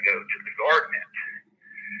 you got to go to the guard net,"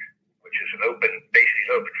 which is basically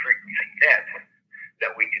an open frequency net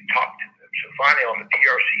that we could talk to them. So finally on the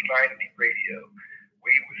PRC-90 radio,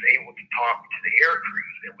 we was able to talk to the air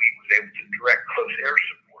crews, and we was able to direct close air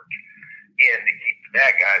support in to keep the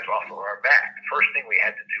bad guys off of our back. The first thing we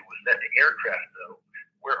had to do was let the aircraft know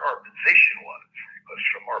where our position was, because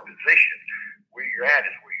from our position, where you're at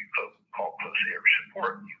is where you call close air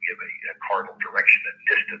support. You give a cardinal direction and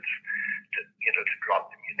distance to drop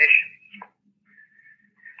the munitions.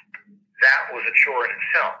 That was a chore in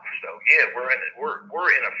itself. So yeah, we're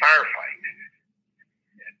in a firefight, and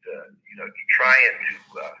you're trying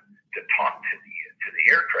to talk to the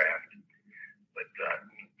aircraft, but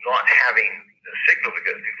not having the signal to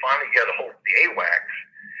go. We finally got a hold of the AWACS,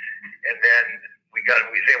 and then we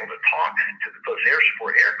was able to talk to the close air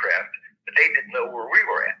support aircraft, but they didn't know where we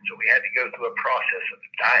were at. So we had to go through a process of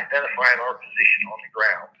identifying our position on the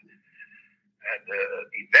ground. And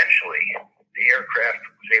eventually, the aircraft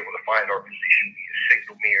was able to find our position via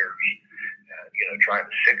signal mirrors, trying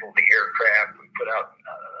to signal the aircraft. We put out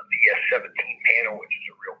a VS-17 panel, which is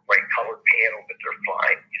a real bright colored panel, but they're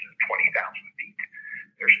flying 20,000 feet.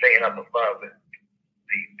 They're staying up above the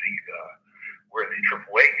where the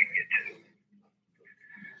AAA can get to.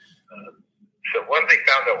 So once they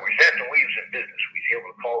found out we had to leave in business, we was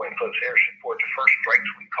able to call in close air support. The first strikes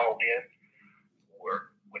we called in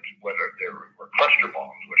whether there were cluster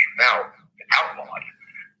bombs, which are now outlawed,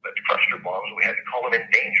 but the cluster cluster bombs. We had to call them in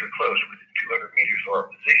danger close within 200 meters of our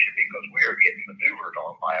position because we were getting maneuvered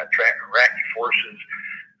on by Iraqi forces,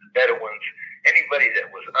 the Bedouins, anybody that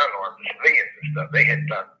was unarmed, the civilians and stuff. They had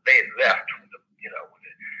left when the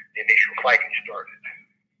initial fighting started.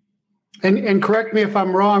 And correct me if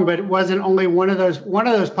I'm wrong, but it wasn't only one of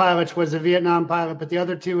those pilots was a Vietnam pilot, but the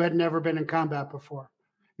other two had never been in combat before.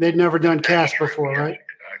 They'd never done CAS before, right?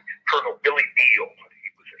 Colonel Billy Beal.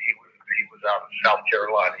 He was out of South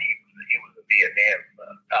Carolina. He was a Vietnam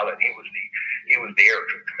pilot. He was the air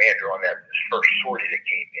commander on that first sortie that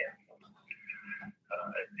came in,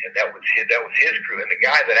 and that was his crew. And the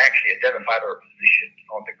guy that actually identified our position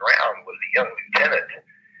on the ground was the young lieutenant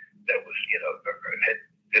that was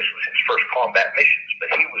this was his first combat missions, but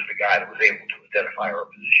he was the guy that was able to identify our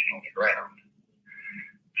position on the ground.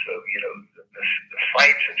 So, the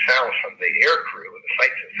sights and sounds from the air crew and the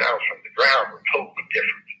sights and sounds from the ground were totally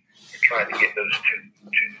different. We're trying to get those two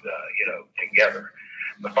together.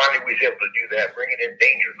 But finally, we was able to do that, bringing in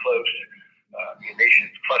danger close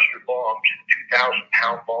munitions, cluster bombs,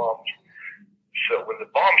 2,000-pound bombs. So when the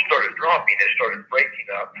bombs started dropping, they started breaking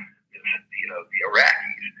up, the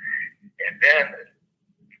Iraqis. And then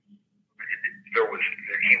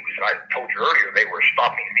I told you earlier, they were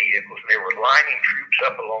stopping vehicles. They were lining troops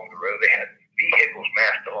up along the road. They had vehicles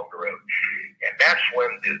massed along the road. And that's when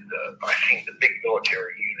I seen the big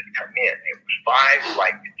military unit come in. It was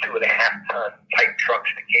 5 2.5-ton type trucks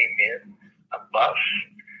that came in, a bus,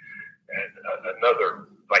 and another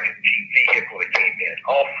like a Jeep vehicle that came in,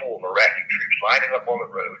 all full of Iraqi troops lining up on the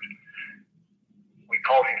road. We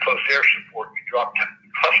called in close air support. We dropped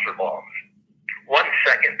cluster bombs. 1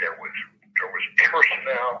 second there was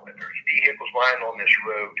personnel and there's vehicles lying on this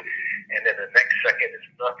road, and then the next second is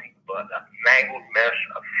nothing but a mangled mess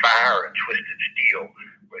of fire and twisted steel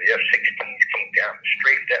where the F-16s came down and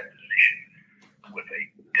strafed that position with a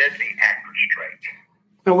deadly accurate strike.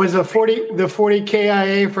 It was the 40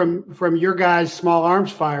 KIA from your guys' small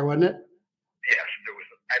arms fire, wasn't it? Yes, there was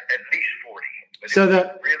at least 40. But so it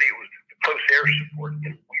was the close air support. We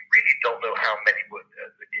really don't know how many, but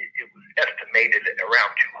it was estimated at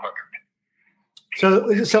around 200.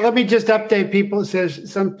 So let me just update people. It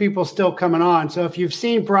says some people still coming on. So if you've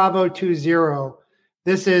seen Bravo 20,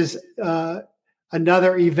 this is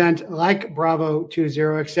another event like Bravo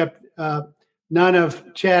 20, except none of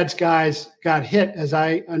Chad's guys got hit, as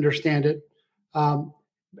I understand it.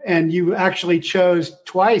 And you actually chose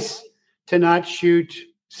twice to not shoot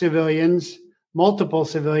civilians, multiple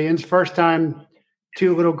civilians. First time,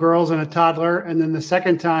 2 little girls and a toddler. And then the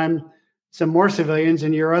second time, some more civilians,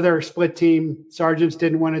 and your other split team sergeants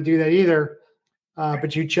didn't want to do that either,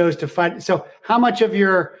 but you chose to fight. So how much of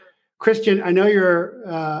your Christian, I know you're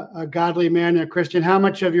a godly man and a Christian, how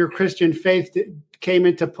much of your Christian faith came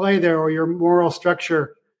into play there, or your moral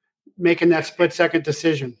structure making that split-second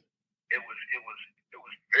decision? It was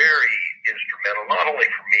very instrumental, not only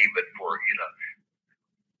for me, but for,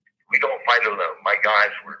 we don't fight alone. My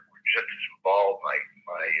guys were just as involved, my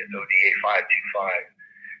ODA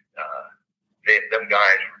 525, them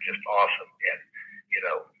guys were just awesome, and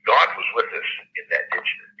God was with us in that ditch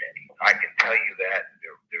that day. I can tell you that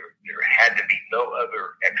there had to be no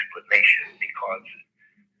other explanation, because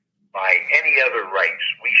by any other rights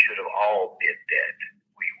we should have all been dead.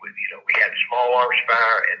 We had small arms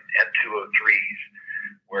fire and 203s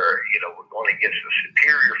where we're going against a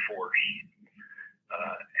superior force,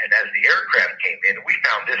 and as the aircraft came in, we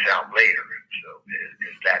found this out later. So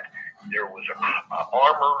is that there was a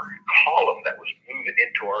armor column that was moving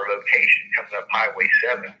into our location coming up Highway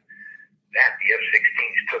 7 that the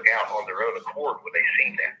F-16s took out on their own accord when they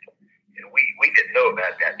seen that. And we didn't know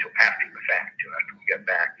about that till after the fact, till after we got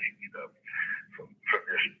back from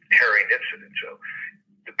this harrowing incident. So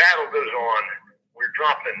the battle goes on. We're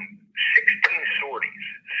dropping 16 sorties.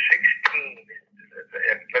 16,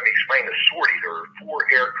 and let me explain the sortie. There are 4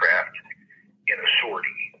 aircraft in a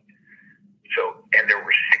sortie. So, and there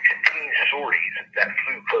were 16 sorties that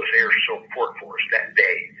flew close air support for us that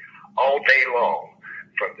day, all day long,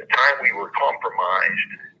 from the time we were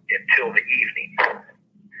compromised until the evening.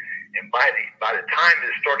 And by the time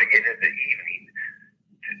it started getting into the evening,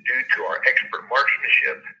 due to our expert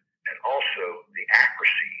marksmanship and also the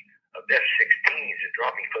accuracy of F-16s in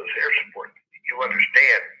dropping close air support, you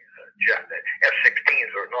understand, Jeff, that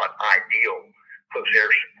F-16s are not ideal close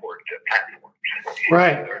air support platforms.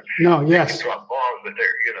 Right. They can drop bombs, but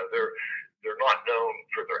they're not known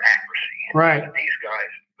for their accuracy. Right. But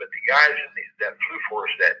the guys that flew for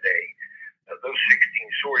us that day, those 16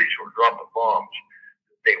 sorties were dropping bombs.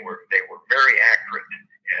 They were very accurate,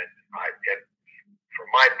 and for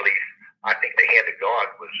my belief, I think the hand of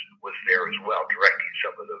God was there as well, directing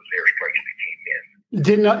some of those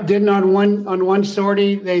Didn't on one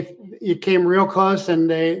sortie it came real close, and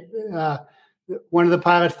one of the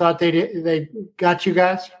pilots thought they got you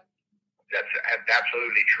guys? That's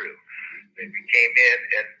absolutely true. They came in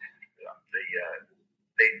and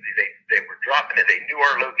they were dropping it. They knew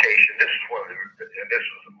our location. This was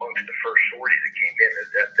amongst the first sorties that came in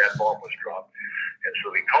that bomb was dropped, and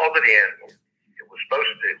so we called it in. It was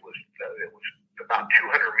about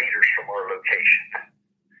 200 meters from our location,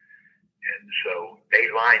 and so they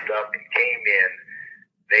lined up and came in.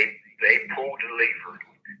 They pulled the lever.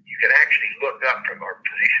 You can actually look up from our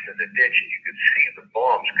position in the ditch, and you could see the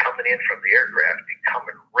bombs coming in from the aircraft and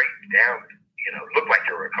coming right down. Looked like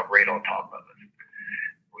they were going to come right on top of us.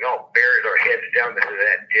 We all buried our heads down into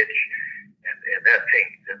that ditch, and that thing,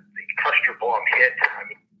 the cluster bomb hit. I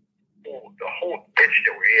mean, the whole ditch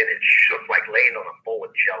that we're in, it shook like laying on a bowl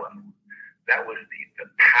of jello. That was the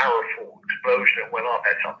powerful explosion that went off.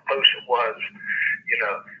 That's how close it was.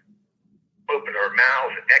 Open our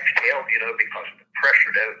mouths and exhale, because of the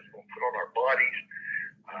pressure that was going to put on our bodies.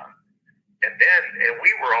 And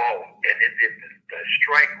we were all, and the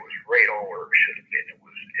strike was right on where it should have been. It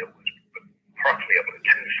was approximately up with a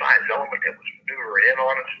 2-size element that was maneuvering in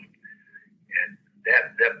on us. And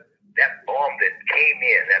that bomb that came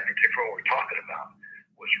in, that particular one we're talking about,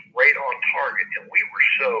 was right on target. And we were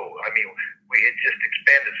we had just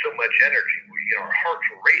expanded so much energy. Our hearts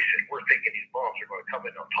were racing. We're thinking these bombs are going to come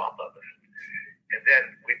in on top of us. And then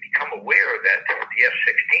we become aware that the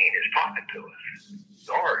F-16 is talking to us.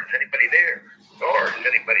 Guard, is anybody there? Guard, is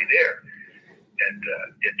anybody there? And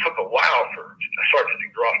it took a while for Sergeant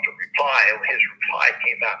DeGroff to reply, and his reply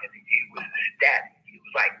came out, and he was ecstatic. He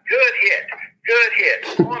was like, good hit,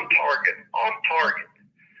 on target.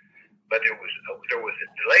 But there was a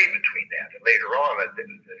delay between that. And later on,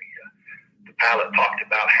 the pilot talked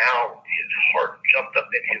about how his heart jumped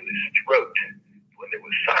up into his throat when there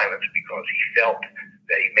was silence, because he felt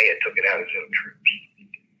that he may have took it out of his own troops.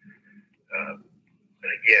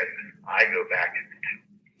 And again, I go back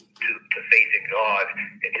to faith in God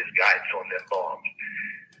and his guidance on them bombs.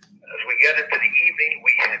 As we got into the evening,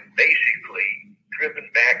 we had basically driven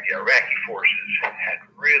back. The Iraqi forces had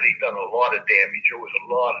really done a lot of damage. There was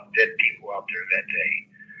a lot of dead people out there that day.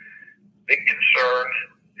 Big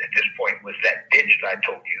concern at this point was that ditch that I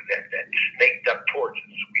told you that snaked up towards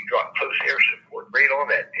us. We dropped close air support right on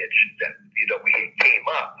that ditch that we came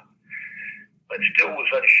up, but still was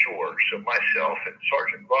unsure. So myself and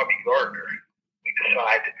Sergeant Robbie Gardner, we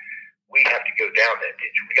decided we have to go down that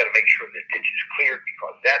ditch. We got to make sure the ditch is cleared,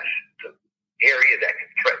 because that's the area that can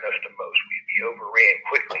threaten us the most. We'd be overran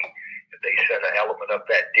quickly if they sent an element up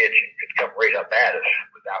that ditch and could come right up at us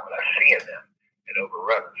without us seeing them and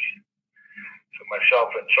overrun us. So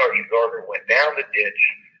myself and Sergeant Gardner went down the ditch.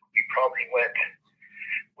 We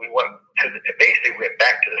basically went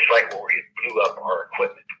back to the site where we had blew up our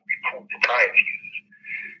equipment. We pulled the time fuse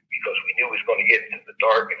because we knew it was going to get into the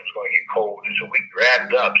dark and it was going to get cold. And so we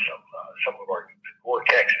grabbed up some of our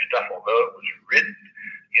Gore-Tex and stuff, although it was ridden,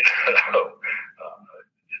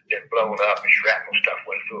 been blown up and shrapnel stuff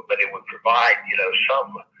went through it, but it would provide,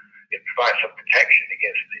 some protection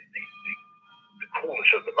against the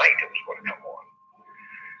coolness of the night that was going to come on.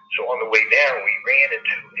 So on the way down, we ran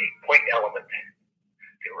into a point element.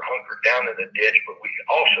 They were hunkered down in the ditch, but we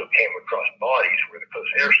also came across bodies where the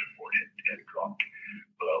close air support had dropped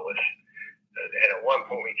below us. And at one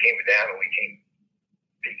point, we came down and we came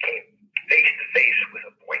face to face with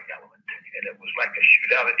a point element. And it was like a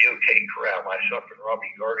shootout at the OK Corral. Myself and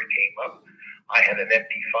Robbie Gardner came up. I had an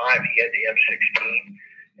MP5, he had the M16,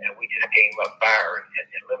 and we just came up fire and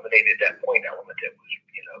eliminated that point element that was,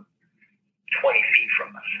 20 feet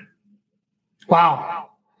from us.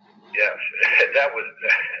 Wow. Yes, that was,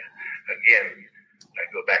 again, I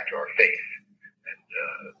go back to our faith. And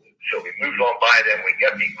so we moved on by them. We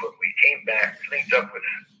got the equipment. We came back, linked up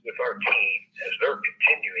with our team as they're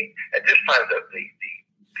continuing. At this time, the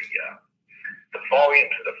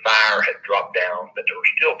volumes of the fire had dropped down, but there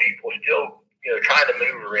were still people trying to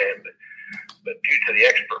maneuver in. But due to the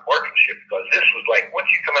expert marksmanship, because this was like, once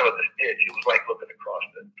you come out of this ditch, it was like looking across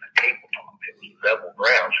a tabletop. It was level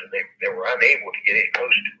ground, so they were unable to get any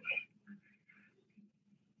close to us.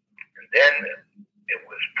 And then it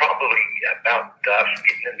was probably about dusk,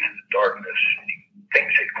 getting into the darkness.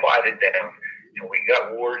 Things had quieted down, and we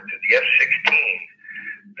got word through the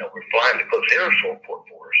F-16 that we're flying the close air support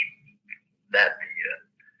for us, that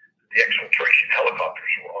the exfiltration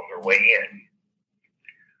helicopters were on their way in.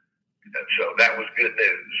 And so that was good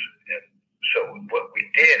news. And so what we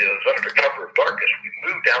did is, under the cover of darkness, we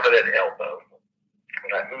moved down to that elbow.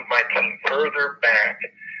 And I moved my team further back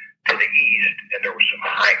to to the east, and there was some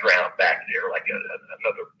high ground back there, like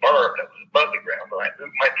another berm that was above the ground. But I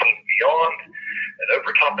moved my team beyond and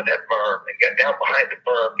over top of that berm and got down behind the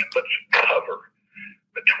berm to put some cover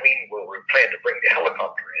between where we planned to bring the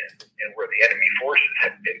helicopter in and where the enemy forces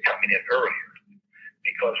had been coming in earlier.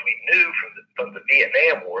 Because we knew from the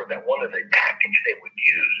Vietnam War that one of the tactics they would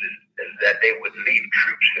use is that they would leave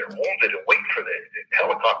troops there wounded and wait for the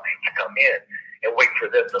helicopters to come in and wait for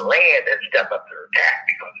them to land and step up their attack,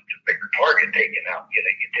 because it's a bigger target taken out. You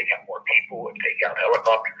take out more people and take out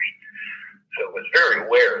helicopters. So I was very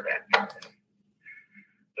aware of that.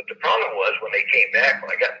 But the problem was when they came back, when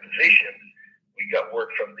I got in position, we got word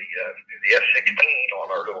from the F-16 on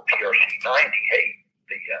our little PRC-90, hey,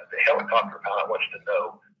 the helicopter pilot wants to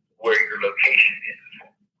know where your location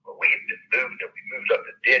is. Well, we had been moved, and we moved up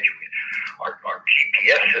the ditch. Our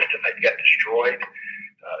GPS system had got destroyed,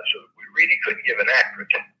 so we really couldn't give an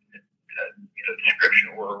accurate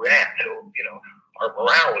description of where we're at. So, our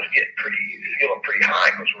morale was feeling pretty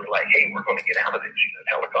high, because we're like, hey, we're going to get out of this.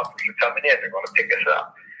 Helicopters are coming in. They're going to pick us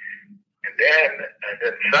up. And then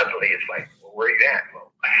suddenly it's like, well, where are you at?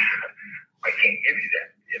 Well, I can't give you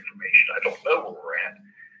that information. I don't know where we're at.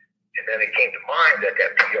 And then it came to mind that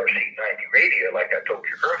PRC-90 radio, like I told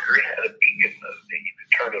you earlier, it had a beacon that you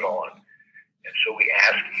could turn it on. And so we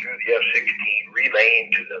asked through the F-16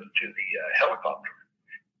 relaying to the helicopter,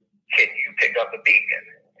 can you pick up the beacon?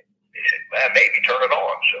 They said, well, maybe turn it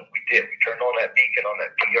on. So we did. We turned on that beacon on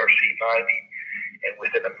that PRC-90, and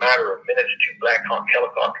within a matter of minutes, 2 Black Hawk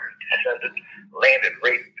helicopters descended, landed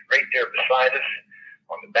right there beside us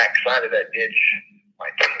on the back side of that ditch. My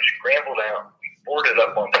team scrambled out. We boarded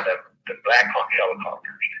up onto the Black Hawk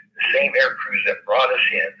helicopters, the same air crews that brought us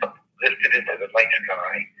in, lifted into the night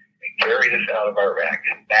sky, and carried us out of Iraq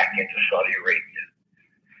and back into Saudi Arabia.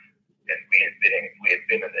 And we had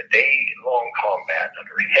been in a day-long combat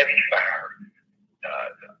under heavy fire,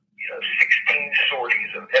 16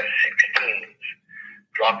 sorties of F-16s,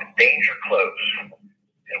 dropping danger close,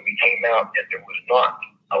 and we came out and there was not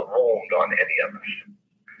a wound on any of us.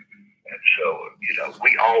 And so,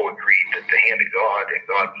 we all agreed that the hand of God, and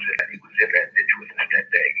God was in that ditch with us that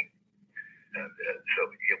day. So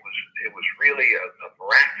it was really a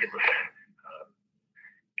miraculous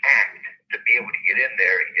act to be able to get in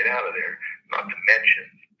there and get out of there. Not to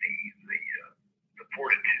mention the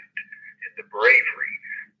fortitude and the bravery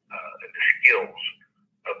and the skills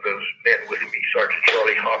of those men with me: Sergeant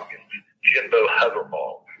Charlie Hopkins, Jimbo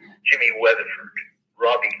Hoverball, Jimmy Weatherford,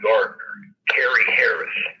 Robbie Gardner, Kerry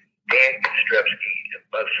Harris, Dan Kostrevsky, and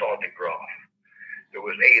Buzzsaw DeGroff. There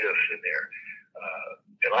was 8 of us in there.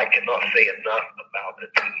 And I cannot say enough about the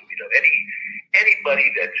team.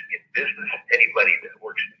 Anybody that's in business, anybody that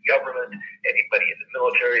works in government, anybody in the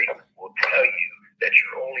military will tell you that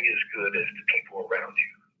you're only as good as the people around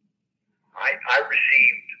you. I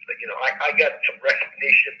received, I got some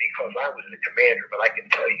recognition because I was the commander, but I can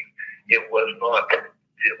tell you it was not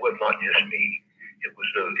just me. It was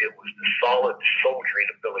the solid soldiering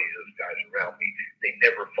ability of those guys around me. They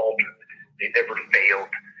never faltered. They never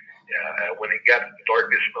failed. When it got to the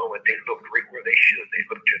darkest moment, they looked right where they should. They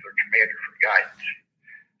looked to their commander for guidance.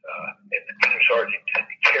 And the team sergeant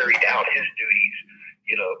carried out his duties,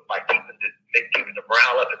 by keeping the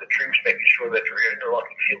morale up of the troops, making sure that they're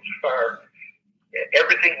interlocking fields of fire.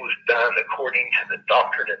 Everything was done according to the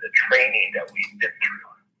doctrine and the training that we've been through.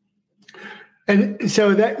 And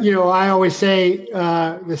so that, I always say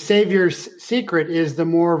the Savior's secret is the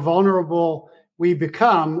more vulnerable we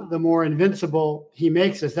become, the more invincible he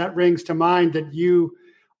makes us. That brings to mind that you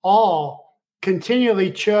all continually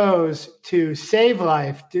chose to save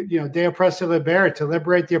life, de oppressor libera, to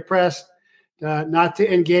liberate the oppressed, not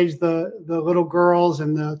to engage the little girls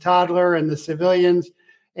and the toddler and the civilians.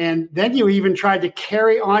 And then you even tried to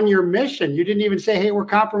carry on your mission. You didn't even say, hey, we're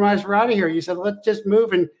compromised, we're out of here. You said, let's just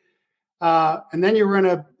move. And then you were in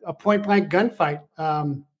a point-blank gunfight.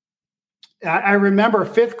 I remember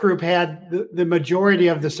 5th Group had the majority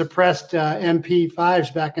of the suppressed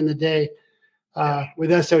MP5s back in the day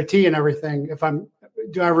with SOT and everything.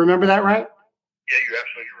 Do I remember that right? Yeah, you're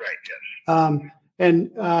absolutely right, yes.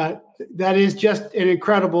 And that is just an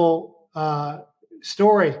incredible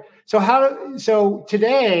story. So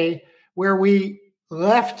today, where we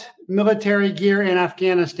left military gear in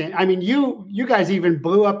Afghanistan, I mean, you guys even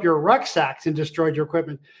blew up your rucksacks and destroyed your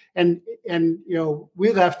equipment, and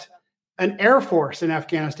we left an air force in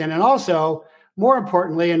Afghanistan, and also more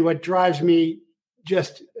importantly, and what drives me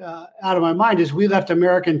just out of my mind is we left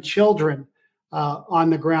American children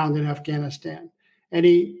on the ground in Afghanistan. And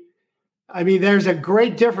there's a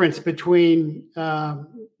great difference between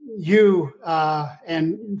you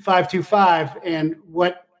and 525 and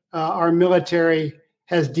what our military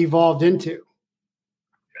has devolved into?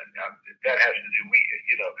 That has to do,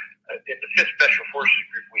 in the 5th Special Forces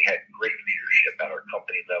Group, we had great leadership at our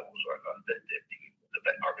company levels.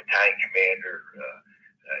 Our battalion commander,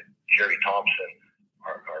 Jerry Thompson,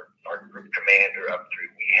 our group commander up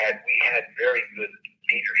through. We had very good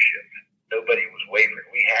leadership. Nobody was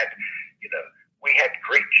wavering. We had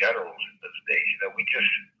great generals in those days. We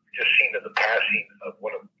just seen the passing of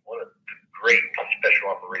one of the great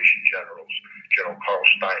special operations generals, General Carl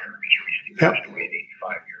Steiner, who's recently passed away at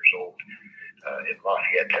 85 years old in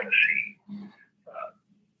Lafayette, Tennessee.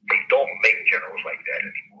 They don't make generals like that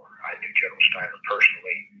anymore. I knew General Steiner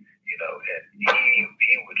personally, and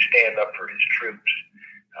he would stand up for his troops.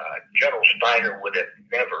 General Steiner would have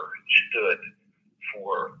never stood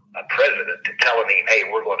for a president to tell him, "Hey,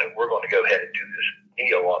 we're going to go ahead and do this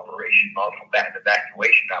NEO operation, non-combatant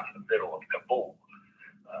evacuation out in the middle of Kabul."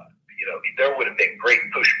 There would have been great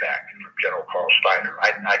pushback from General Carl Steiner.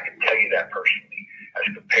 I can tell you that personally,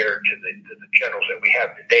 as compared to the generals that we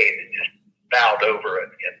have today that just bowed over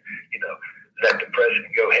and let the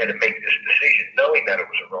president go ahead and make this decision, knowing that it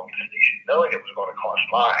was a wrong decision, knowing it was going to cost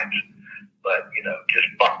lives, but just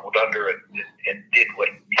buckled under it and did what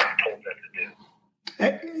he told them to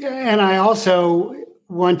do. And I also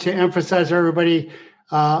want to emphasize for everybody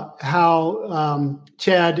how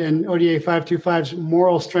Chad and ODA 525's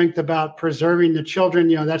moral strength about preserving the children.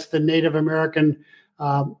 That's the Native American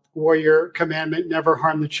warrior commandment: never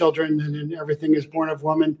harm the children, and then everything is born of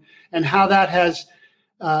woman, and how that has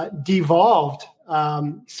devolved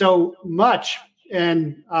so much.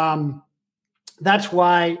 And that's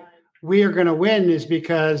why we are going to win, is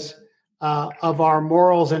because of our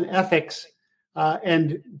morals and ethics.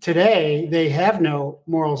 And today they have no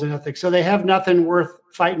morals and ethics, so they have nothing worth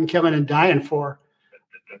fighting, killing, and dying for.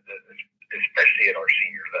 Especially at our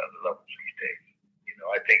senior levels these days.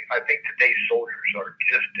 I think today's soldiers are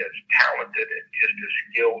just as talented and just as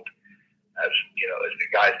skilled as the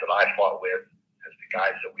guys that I fought with, as the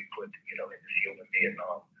guys that we put in the field in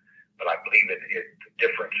Vietnam. But I believe the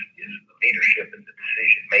difference is the leadership and the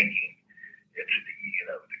decision making. It's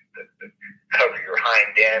the cover your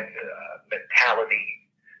hind end mentality,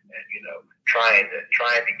 and trying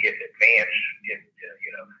to get advanced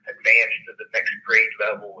to the next grade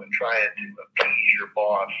level, and trying to appease your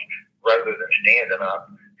boss rather than standing up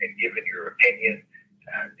and giving your opinion.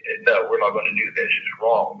 No, we're not going to do this. It's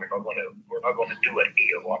wrong. We're not going to do an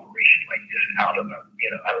EO operation like this out of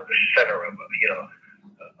the center of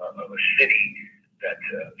a city that's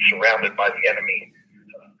surrounded by the enemy.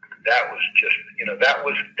 That was just, that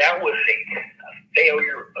was a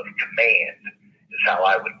failure of command, is how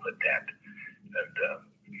I would put that.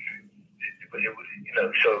 And it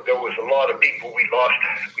was, so there was a lot of people. We lost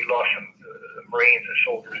some Marines and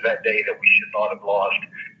soldiers that day that we should not have lost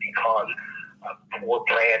because of poor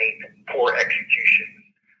planning, poor execution.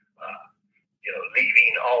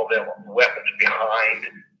 Leaving all them weapons behind.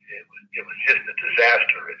 It was just a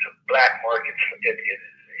disaster. It's a black market. It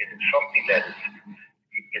is something that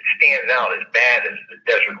it stands out as bad as the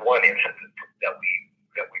Desert One incident that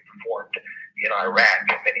we performed in Iraq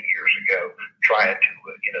many years ago, trying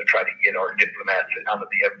to get our diplomats out of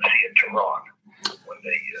the embassy in Tehran when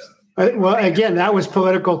they. Well, again, that was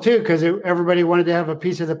political too, because everybody wanted to have a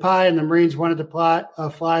piece of the pie, and the Marines wanted to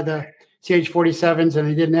fly the CH-47s, and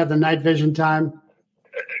they didn't have the night vision time.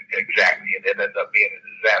 Exactly, and it ended up being a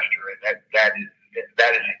disaster, and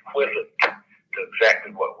that is equivalent to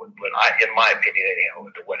exactly what in my opinion, anyhow,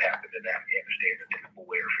 to what happened in Afghanistan at the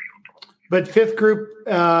Kabul airfield. But 5th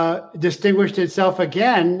Group distinguished itself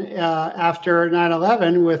again after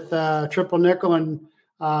 9/11 with Triple Nickel and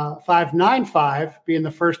 595 being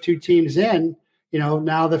the first two teams in.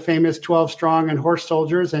 Now the famous 12 strong and horse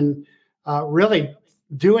soldiers, and really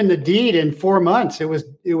doing the deed in 4 months. It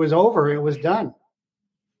was over. It was done.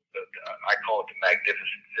 I call it the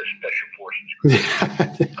Magnificent Fifth Special Forces Group.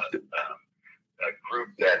 A group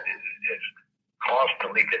that has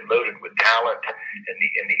constantly been loaded with talent.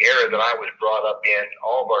 In the era that I was brought up in,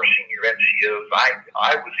 all of our senior NCOs,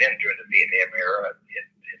 I was in during the Vietnam era in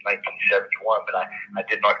 1971, but I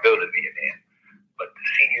did not go to Vietnam. But the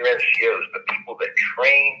senior NCOs, the people that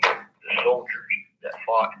trained the soldiers that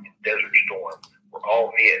fought in Desert Storm, were all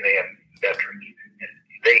Vietnam veterans. And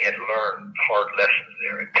they had learned hard lessons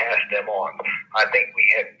there and passed them on. I think we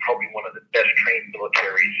had probably one of the best trained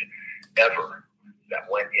militaries ever that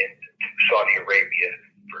went into Saudi Arabia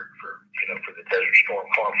for the Desert Storm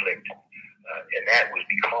conflict, and that was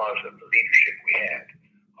because of the leadership we had.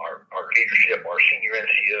 Our leadership, our senior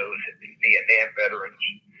NCOs, had been Vietnam veterans.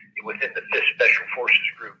 Within the 5th Special Forces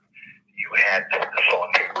Group, you had the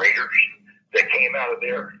Saudi Raiders that came out of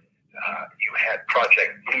there.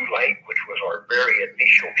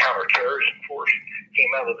 our terrorism force, came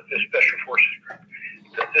out of the 5th Special Forces Group.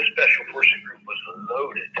 The 5th Special Forces Group was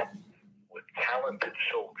loaded with talented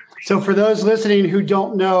soldiers. So for those listening who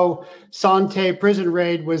don't know, Son-Tay prison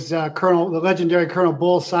raid was the legendary Colonel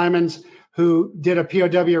Bull Simons, who did a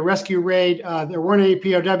POW rescue raid. There weren't any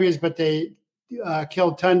POWs, but they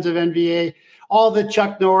killed tons of NVA. All the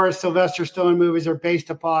Chuck Norris, Sylvester Stallone movies are based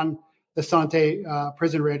upon the Son-Tay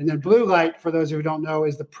prison raid. And then Blue Light, for those who don't know,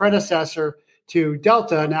 is the predecessor to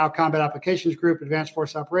Delta, now Combat Applications Group, Advanced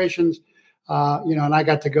Force Operations. And I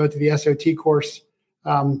got to go to the SOT course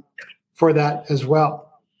for that as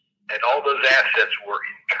well. And all those assets were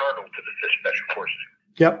internal to the 5th Special Forces.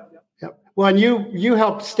 Yep. Well, and you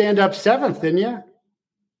helped stand up 7th, didn't you?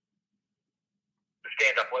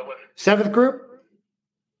 Stand up, what was it? 7th Group?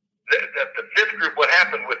 The 5th Group, what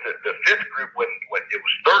happened with the 5th Group when it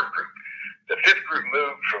was 3rd Group, the 5th Group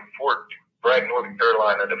moved from Fort Bragg, North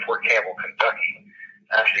Carolina to Fort Campbell, Kentucky.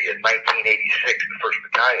 Actually, in 1986, the 1st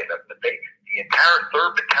Battalion, the entire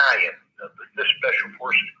 3rd Battalion of the 5th Special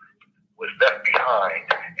Forces Group was left behind,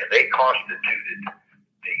 and they constituted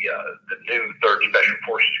the new 3rd Special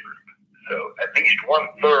Forces Group. So at least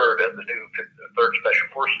 1/3 of the new 3rd Special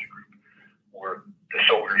Forces Group were the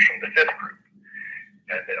soldiers from the 5th Group.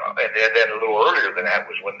 And then a little earlier than that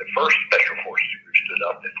was when the 1st Special Forces Group stood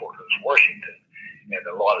up at Fort Lewis, Washington, and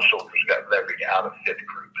a lot of soldiers got leveraged out of 5th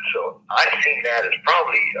Group. So I've seen that as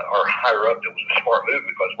probably our higher up. It was a smart move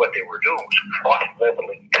because what they were doing was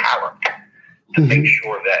cross-leveling talent to make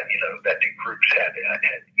sure that that the groups had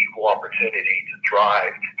equal opportunity to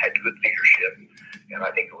thrive, had good leadership, and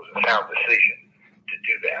I think it was a sound decision to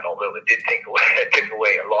do that. Although it took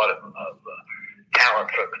away a lot of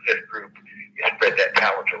talent from the 5th Group. It spread that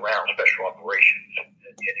talent around special operations, and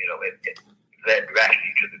it led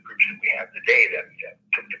actually to the groups that we have today that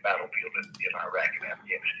took the battlefield in Iraq and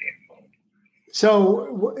Afghanistan.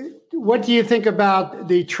 So what do you think about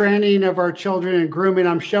the training of our children and grooming?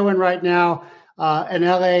 I'm showing right now an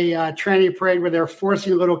LA tranny parade where they're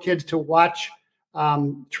forcing little kids to watch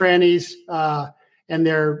trannies, and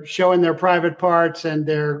they're showing their private parts, and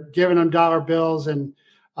they're giving them dollar bills. And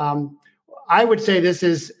I would say this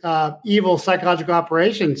is evil psychological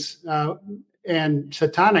operations and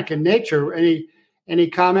satanic in nature. Any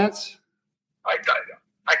comments? I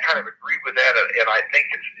kind of agree with that, and I think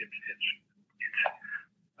it's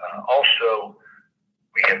also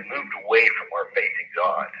we have moved away from our faith in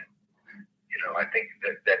God. I think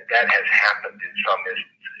that has happened in some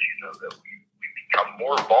instances. That we become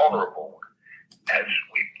more vulnerable as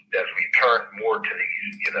we turn more to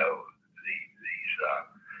these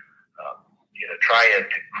trying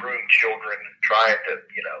to groom children, trying to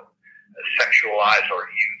sexualize our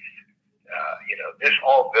youth. This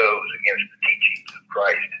all goes against the teachings of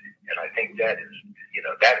Christ, and I think that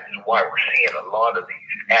is why we're seeing a lot of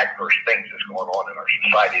these adverse things that's going on in our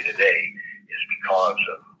society today, is because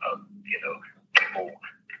of people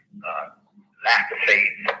lack of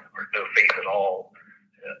faith or no faith at all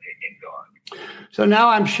in God. So now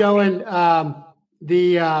I'm showing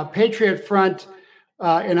the Patriot Front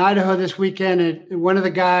in Idaho this weekend. And one of the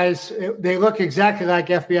guys, they look exactly like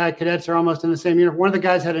FBI cadets, are almost in the same uniform. One of the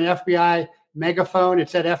guys had an FBI megaphone. It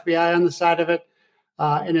said FBI on the side of it.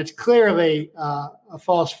 And it's clearly a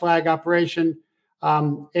false flag operation.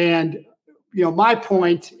 And my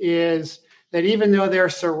point is that even though they're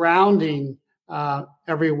surrounding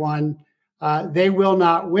everyone, they will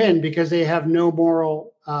not win because they have no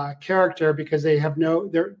moral character, because we have no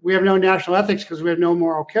national ethics, because we have no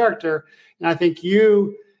moral character. And I think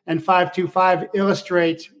you and 525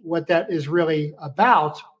 illustrate what that is really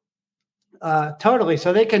about totally.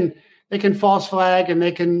 So they can false flag, and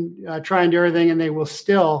they can try and do everything, and they will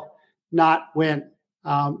still not win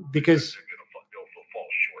because they'll fall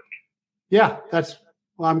short. Yeah,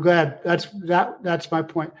 I'm glad. That's my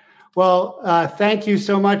point. Well, thank you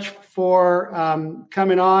so much for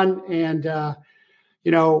coming on. And,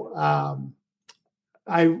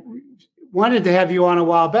 I wanted to have you on a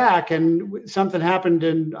while back, and something happened,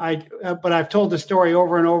 but I've told the story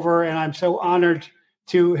over and over, and I'm so honored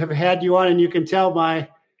to have had you on. And you can tell my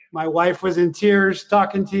wife was in tears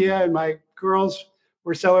talking to you, and my girls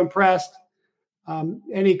were so impressed.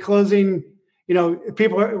 Any closing,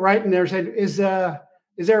 people are writing there saying, is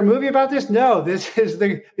there a movie about this? No,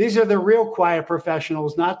 these are the real quiet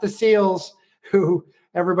professionals, not the SEALs who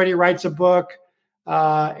everybody writes a book.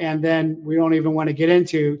 And then we don't even want to get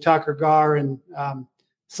into Tucker Gar and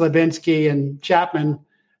Slabinski and Chapman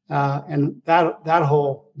and that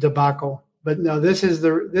whole debacle. But no, this is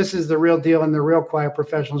the real deal and the real quiet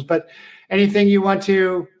professionals. But anything you want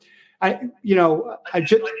to, I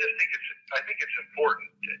just think it's important,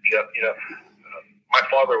 Jeff. my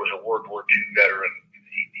father was a World War II veteran.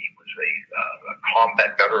 He was a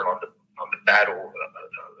combat veteran on the battle of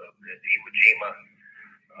Iwo Jima.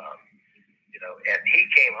 And he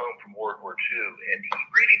came home from World War II, and he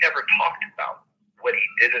really never talked about what he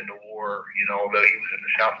did in the war. Although he was in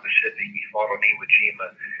the South Pacific, he fought on Iwo Jima.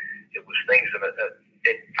 It was things that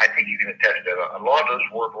I think you can attest to. A lot of those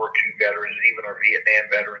World War II veterans, even our Vietnam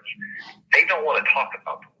veterans, they don't want to talk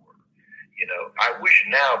about the war. I wish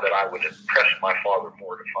now that I would have pressed my father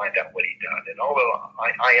more to find out what he'd done. And although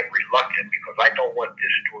I am reluctant because I don't want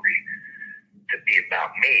this story to be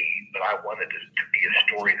about me, but I wanted it to be a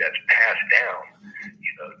story that's passed down,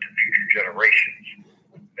 to future generations,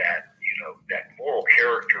 that, that moral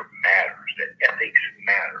character matters, that ethics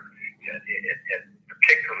matter, and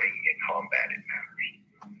particularly in combat it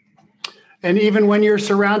matters. And even when you're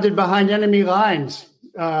surrounded behind enemy lines,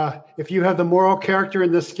 if you have the moral character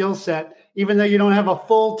and the skill set, even though you don't have a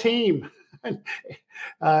full team,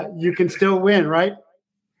 you can still win, right?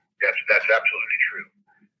 That's absolutely true.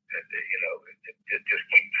 Just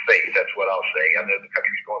keep the faith. That's what I'll say. I know the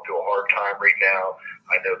country's going through a hard time right now.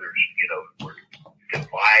 I know there's, we're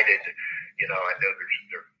divided. I know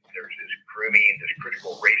there's this grooming, this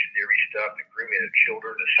critical race theory stuff, the grooming of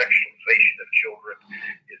children, the sexualization of children.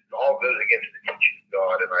 It all goes against the teaching of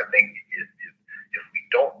God. And I think if we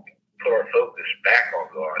don't put our focus back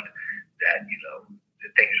on God, that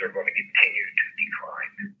that things are going to continue to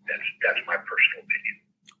decline. That's my personal opinion.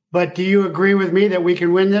 But do you agree with me that we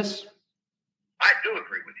can win this? I do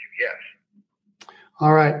agree with you. Yes.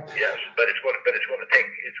 All right. Yes, but it's going to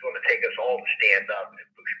take us all to stand up and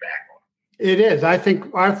push back on it. It is. I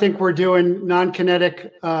think we're doing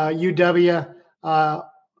non-kinetic UW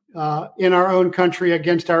in our own country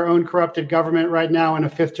against our own corrupted government right now in a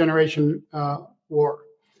fifth generation war.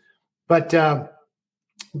 But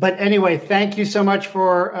anyway, thank you so much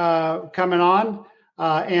for coming on.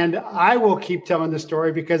 And I will keep telling the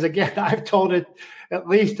story because, again, I've told it at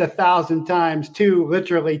least 1,000 times to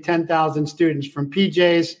literally 10,000 students, from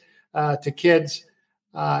PJs to kids.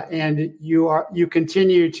 And you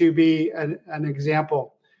continue to be an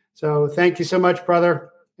example. So thank you so much,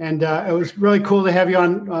 brother. And it was really cool to have you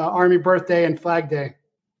on Army Birthday and Flag Day. It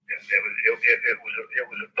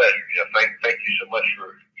was a pleasure. Thank you so much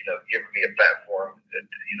for giving me a platform that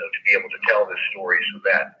to be able to tell this story, so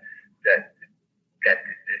that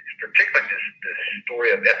particularly this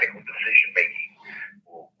story of ethical decision making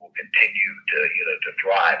will continue to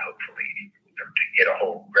thrive, hopefully, to get a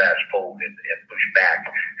whole grasp hold and push back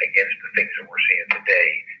against the things that we're seeing today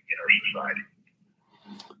in our society.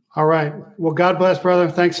 All right. Well, God bless, brother.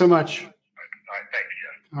 Thanks so much. All right. Thanks,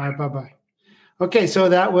 Jeff. All right. Bye-bye. Okay. So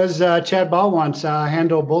that was Chad Balwantz,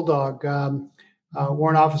 Handle Bulldog,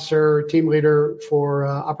 warrant officer, team leader for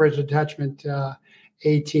Operational Detachment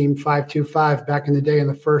A-Team 525 back in the day in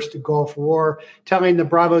the first Gulf War, telling the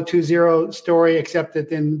Bravo 20 story, except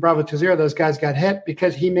that in Bravo 20, those guys got hit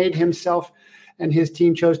because he made himself and his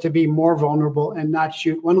team chose to be more vulnerable and not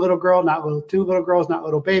shoot one little girl, not two little girls, not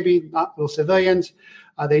little baby, not little civilians.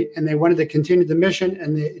 They wanted to continue the mission,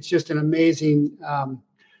 and it's just an amazing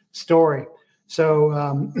story. So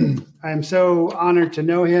I'm so honored to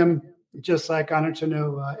know him, just like honored to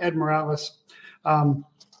know Ed Morales.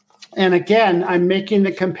 And again, I'm making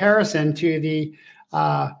the comparison to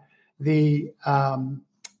the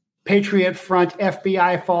Patriot Front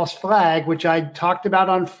FBI false flag, which I talked about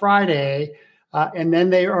on Friday, and then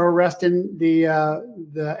they are arresting the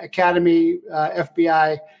Academy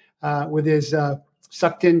FBI with his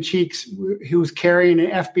sucked-in cheeks, who's carrying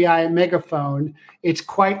an FBI megaphone. It's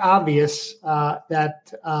quite obvious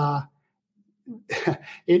that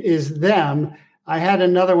it is them. I had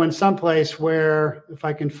another one someplace where, if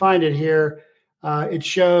I can find it here, it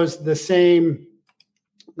shows the same.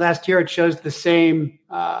 Last year, it shows the same.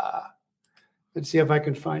 Let's see if I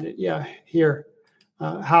can find it. Yeah, here.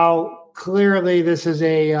 How clearly this is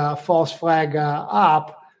a false flag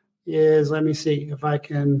op is, let me see if I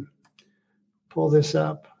can pull this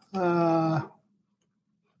up.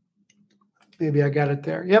 Maybe I got it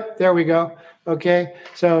there. Yep, there we go. Okay,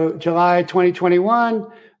 so July 2021.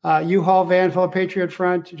 U-Haul van full of Patriot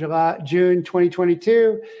Front, June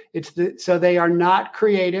 2022. So they are not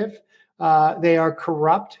creative. They are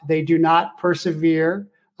corrupt. They do not persevere.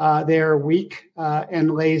 They are weak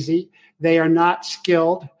and lazy. They are not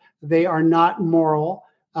skilled. They are not moral.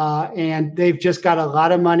 And they've just got a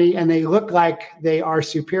lot of money, and they look like they are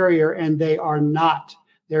superior, and they are not.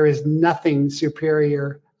 There is nothing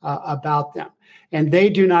superior about them. And they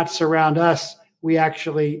do not surround us. We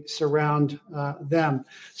actually surround them.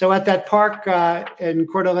 So at that park in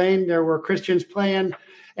Coeur d'Alene, there were Christians playing,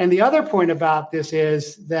 And the other point about this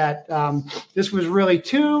is that this was really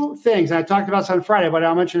two things. And I talked about this on Friday, but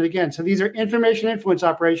I'll mention it again. So these are information influence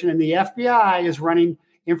operation, and the FBI is running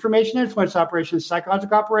information influence operations,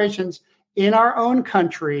 psychological operations in our own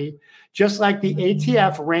country, just like the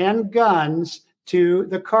ATF ran guns to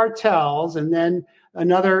the cartels. And then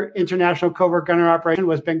another international covert gunner operation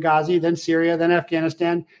was Benghazi, then Syria, then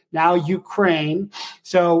Afghanistan, now Ukraine.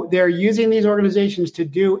 So they're using these organizations to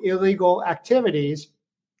do illegal activities.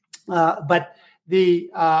 But the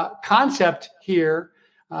concept here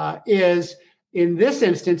is, in this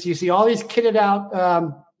instance, you see all these kitted out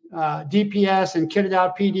DPS and kitted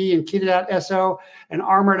out PD and kitted out SO and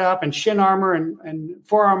armored up and shin armor and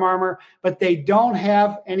forearm armor, but they don't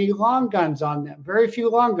have any long guns on them. Very few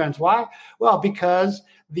long guns. Why? Well, because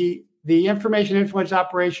the information influence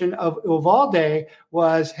operation of Uvalde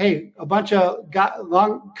was, hey, a bunch of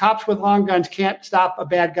cops with long guns can't stop a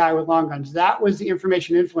bad guy with long guns. That was the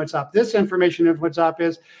information influence op. This information influence op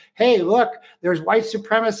is, hey, look, there's white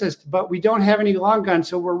supremacists, but we don't have any long guns,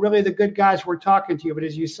 so we're really the good guys. We're talking to you. But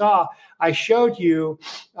as you saw, I showed you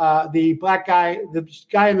the black guy, the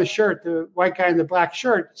guy in the shirt, the white guy in the black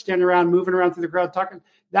shirt, standing around, moving around through the crowd, talking.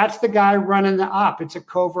 That's the guy running the op. It's a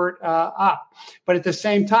covert op. But at the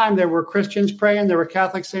same time, there were Christians praying, there were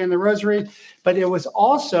Catholics saying the rosary, but it was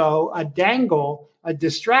also a dangle, a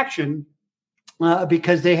distraction,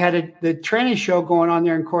 because they had the tranny show going on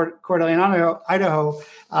there in Coeur d'Alene, Idaho,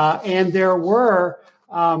 and there were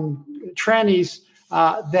trannies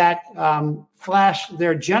that flashed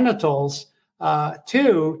their genitals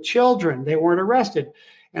to children. They weren't arrested.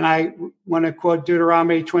 And I want to quote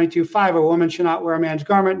Deuteronomy 22:5, a woman shall not wear a man's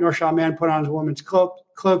garment, nor shall a man put on a woman's cloak.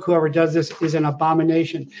 Whoever does this is an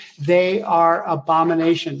abomination. They are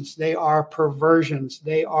abominations. They are perversions.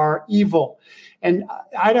 They are evil. And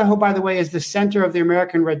Idaho, by the way, is the center of the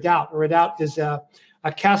American redoubt. A redoubt is a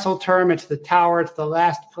castle term. It's the tower. It's the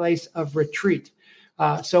last place of retreat.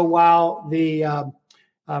 So while the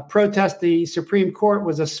protest the Supreme Court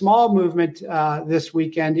was a small movement this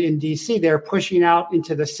weekend in D.C., they're pushing out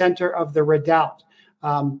into the center of the redoubt.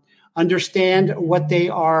 Understand what they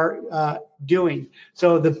are doing.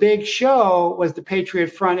 So the big show was the Patriot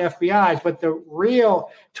Front FBI's, but the real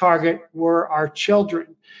target were our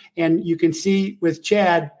children. And you can see with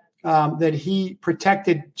Chad that he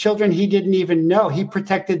protected children he didn't even know. He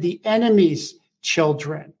protected the enemy's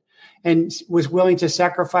children and was willing to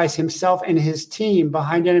sacrifice himself and his team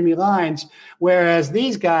behind enemy lines, whereas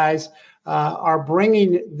these guys are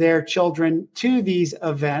bringing their children to these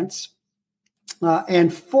events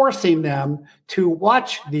and forcing them to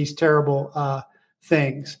watch these terrible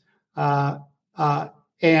things.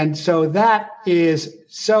 And so that is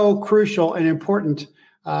so crucial and important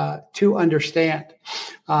to understand.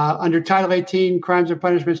 Under Title 18, Crimes and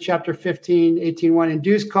Punishments, Chapter 15, 18.1,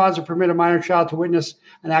 induce, cause, or permit a minor child to witness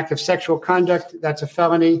an act of sexual conduct. That's a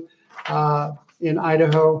felony in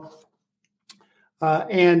Idaho.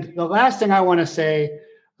 And the last thing I want to say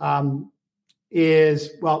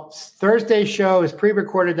is, well, Thursday's show is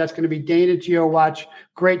pre-recorded. That's going to be Dana GeoWatch.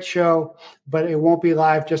 Great show, but it won't be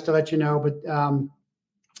live, just to let you know. But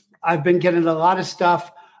I've been getting a lot of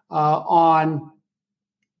stuff on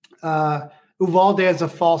Uvalde as a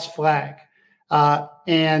false flag.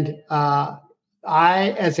 And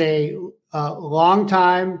I, as a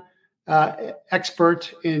longtime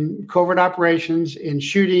expert in covert operations, in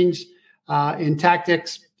shootings, in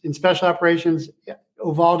tactics, in special operations,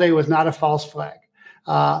 Uvalde was not a false flag.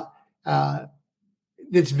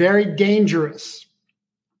 It's very dangerous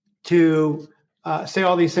to say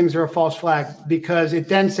all these things are a false flag, because it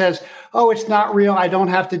then says, oh, it's not real. I don't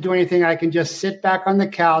have to do anything. I can just sit back on the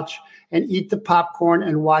couch and eat the popcorn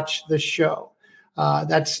and watch the show.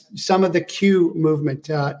 That's some of the Q movement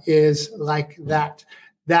is like that.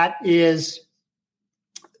 That is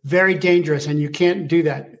very dangerous, and you can't do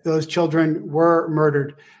that. Those children were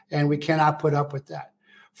murdered, and we cannot put up with that.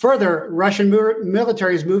 Further, Russian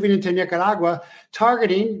military is moving into Nicaragua,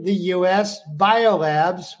 targeting the U.S.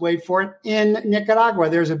 biolabs, wait for it, in Nicaragua.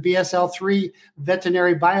 There's a BSL-3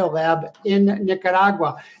 veterinary biolab in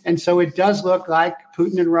Nicaragua. And so it does look like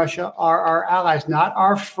Putin and Russia are our allies, not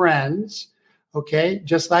our friends, okay,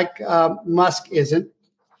 just like Musk isn't.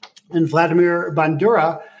 And Vladimir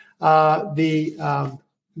Bandura, the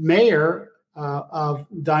mayor of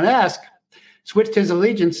Donetsk, switched his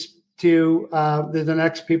allegiance to the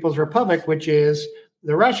Donetsk People's Republic, which is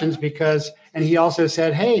the Russians, and he also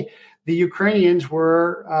said, hey, the Ukrainians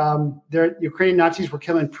were, the Ukrainian Nazis were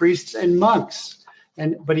killing priests and monks,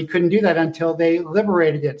 but he couldn't do that until they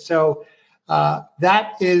liberated it. So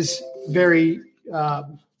that is very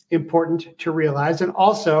important to realize. And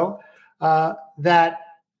also that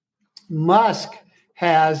Musk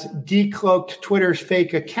has decloaked Twitter's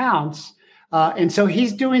fake accounts. And so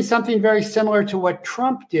he's doing something very similar to what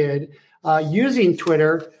Trump did, using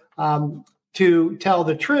Twitter to tell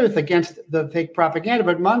the truth against the fake propaganda.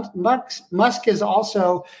 But Musk is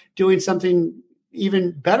also doing something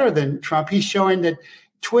even better than Trump. He's showing that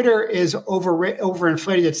Twitter is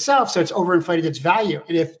overinflated itself, so it's overinflated its value.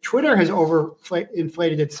 And if Twitter has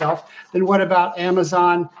overinflated itself, then what about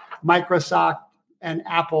Amazon, Microsoft, and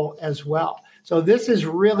Apple as well? So this is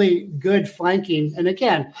really good flanking. And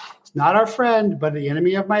again, it's not our friend, but the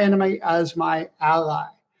enemy of my enemy as my ally.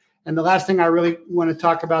 And the last thing I really want to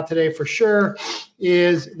talk about today for sure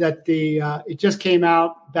is that it just came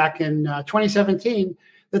out back in 2017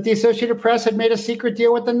 that the Associated Press had made a secret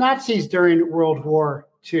deal with the Nazis during World War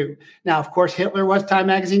II. Now, of course, Hitler was Time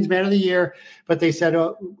Magazine's Man of the Year, but they said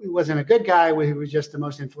he wasn't a good guy. He was just the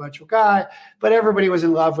most influential guy. But everybody was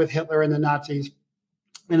in love with Hitler and the Nazis.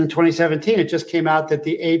 And in 2017, it just came out that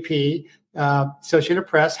the AP, Associated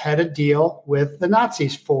Press, had a deal with the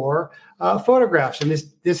Nazis for photographs. And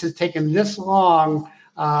this has taken this long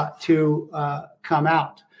to come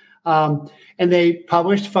out. And they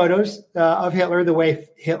published photos of Hitler the way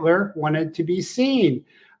Hitler wanted to be seen.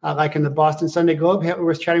 Like in the Boston Sunday Globe, Hitler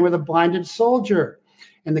was chatting with a blinded soldier.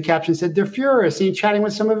 And the caption said, "Der Fuhrer is seen chatting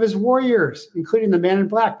with some of his warriors, including the man in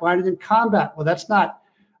black, blinded in combat." Well, that's not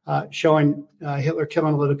showing Hitler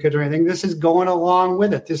killing little kids or anything. This is going along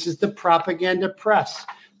with it. This is the propaganda press.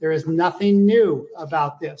 There is nothing new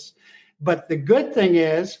about this. But the good thing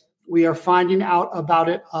is we are finding out about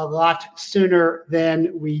it a lot sooner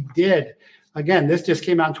than we did. Again, this just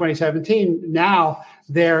came out in 2017. Now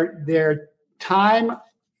their time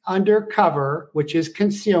undercover, which is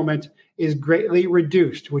concealment, is greatly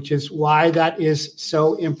reduced, which is why that is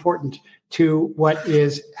so important to what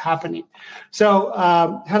is happening. So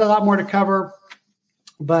had a lot more to cover,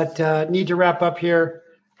 but need to wrap up here.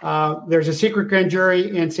 There's a secret grand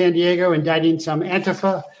jury in San Diego indicting some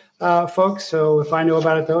Antifa folks. So if I know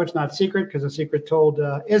about it, though, it's not secret because a secret told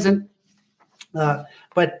isn't.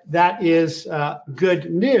 But that is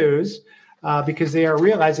good news because they are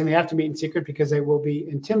realizing they have to meet in secret because they will be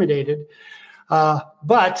intimidated.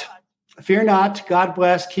 But fear not, God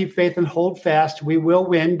bless, keep faith and hold fast. We will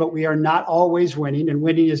win, but we are not always winning. And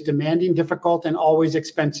winning is demanding, difficult, and always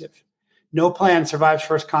expensive. No plan survives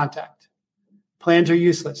first contact. Plans are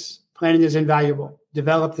useless. Planning is invaluable.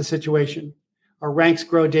 Develop the situation. Our ranks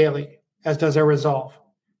grow daily, as does our resolve.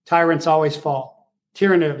 Tyrants always fall.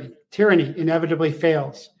 Tyranny inevitably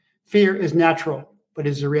fails. Fear is natural, but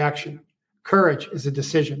is a reaction. Courage is a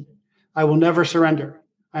decision. I will never surrender.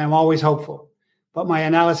 I am always hopeful. But my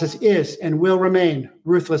analysis is and will remain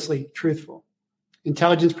ruthlessly truthful.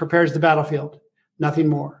 Intelligence prepares the battlefield, nothing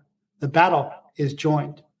more. The battle is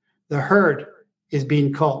joined. The herd is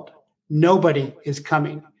being culled. Nobody is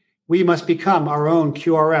coming. We must become our own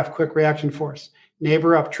QRF, Quick Reaction Force.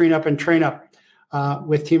 Neighbor up, train up, and train up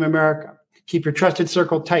with Team America. Keep your trusted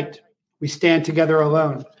circle tight. We stand together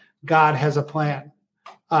alone. God has a plan.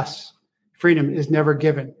 Us. Freedom is never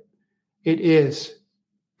given. It is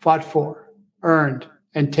fought for, earned,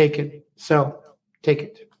 and taken. So take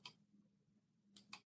it.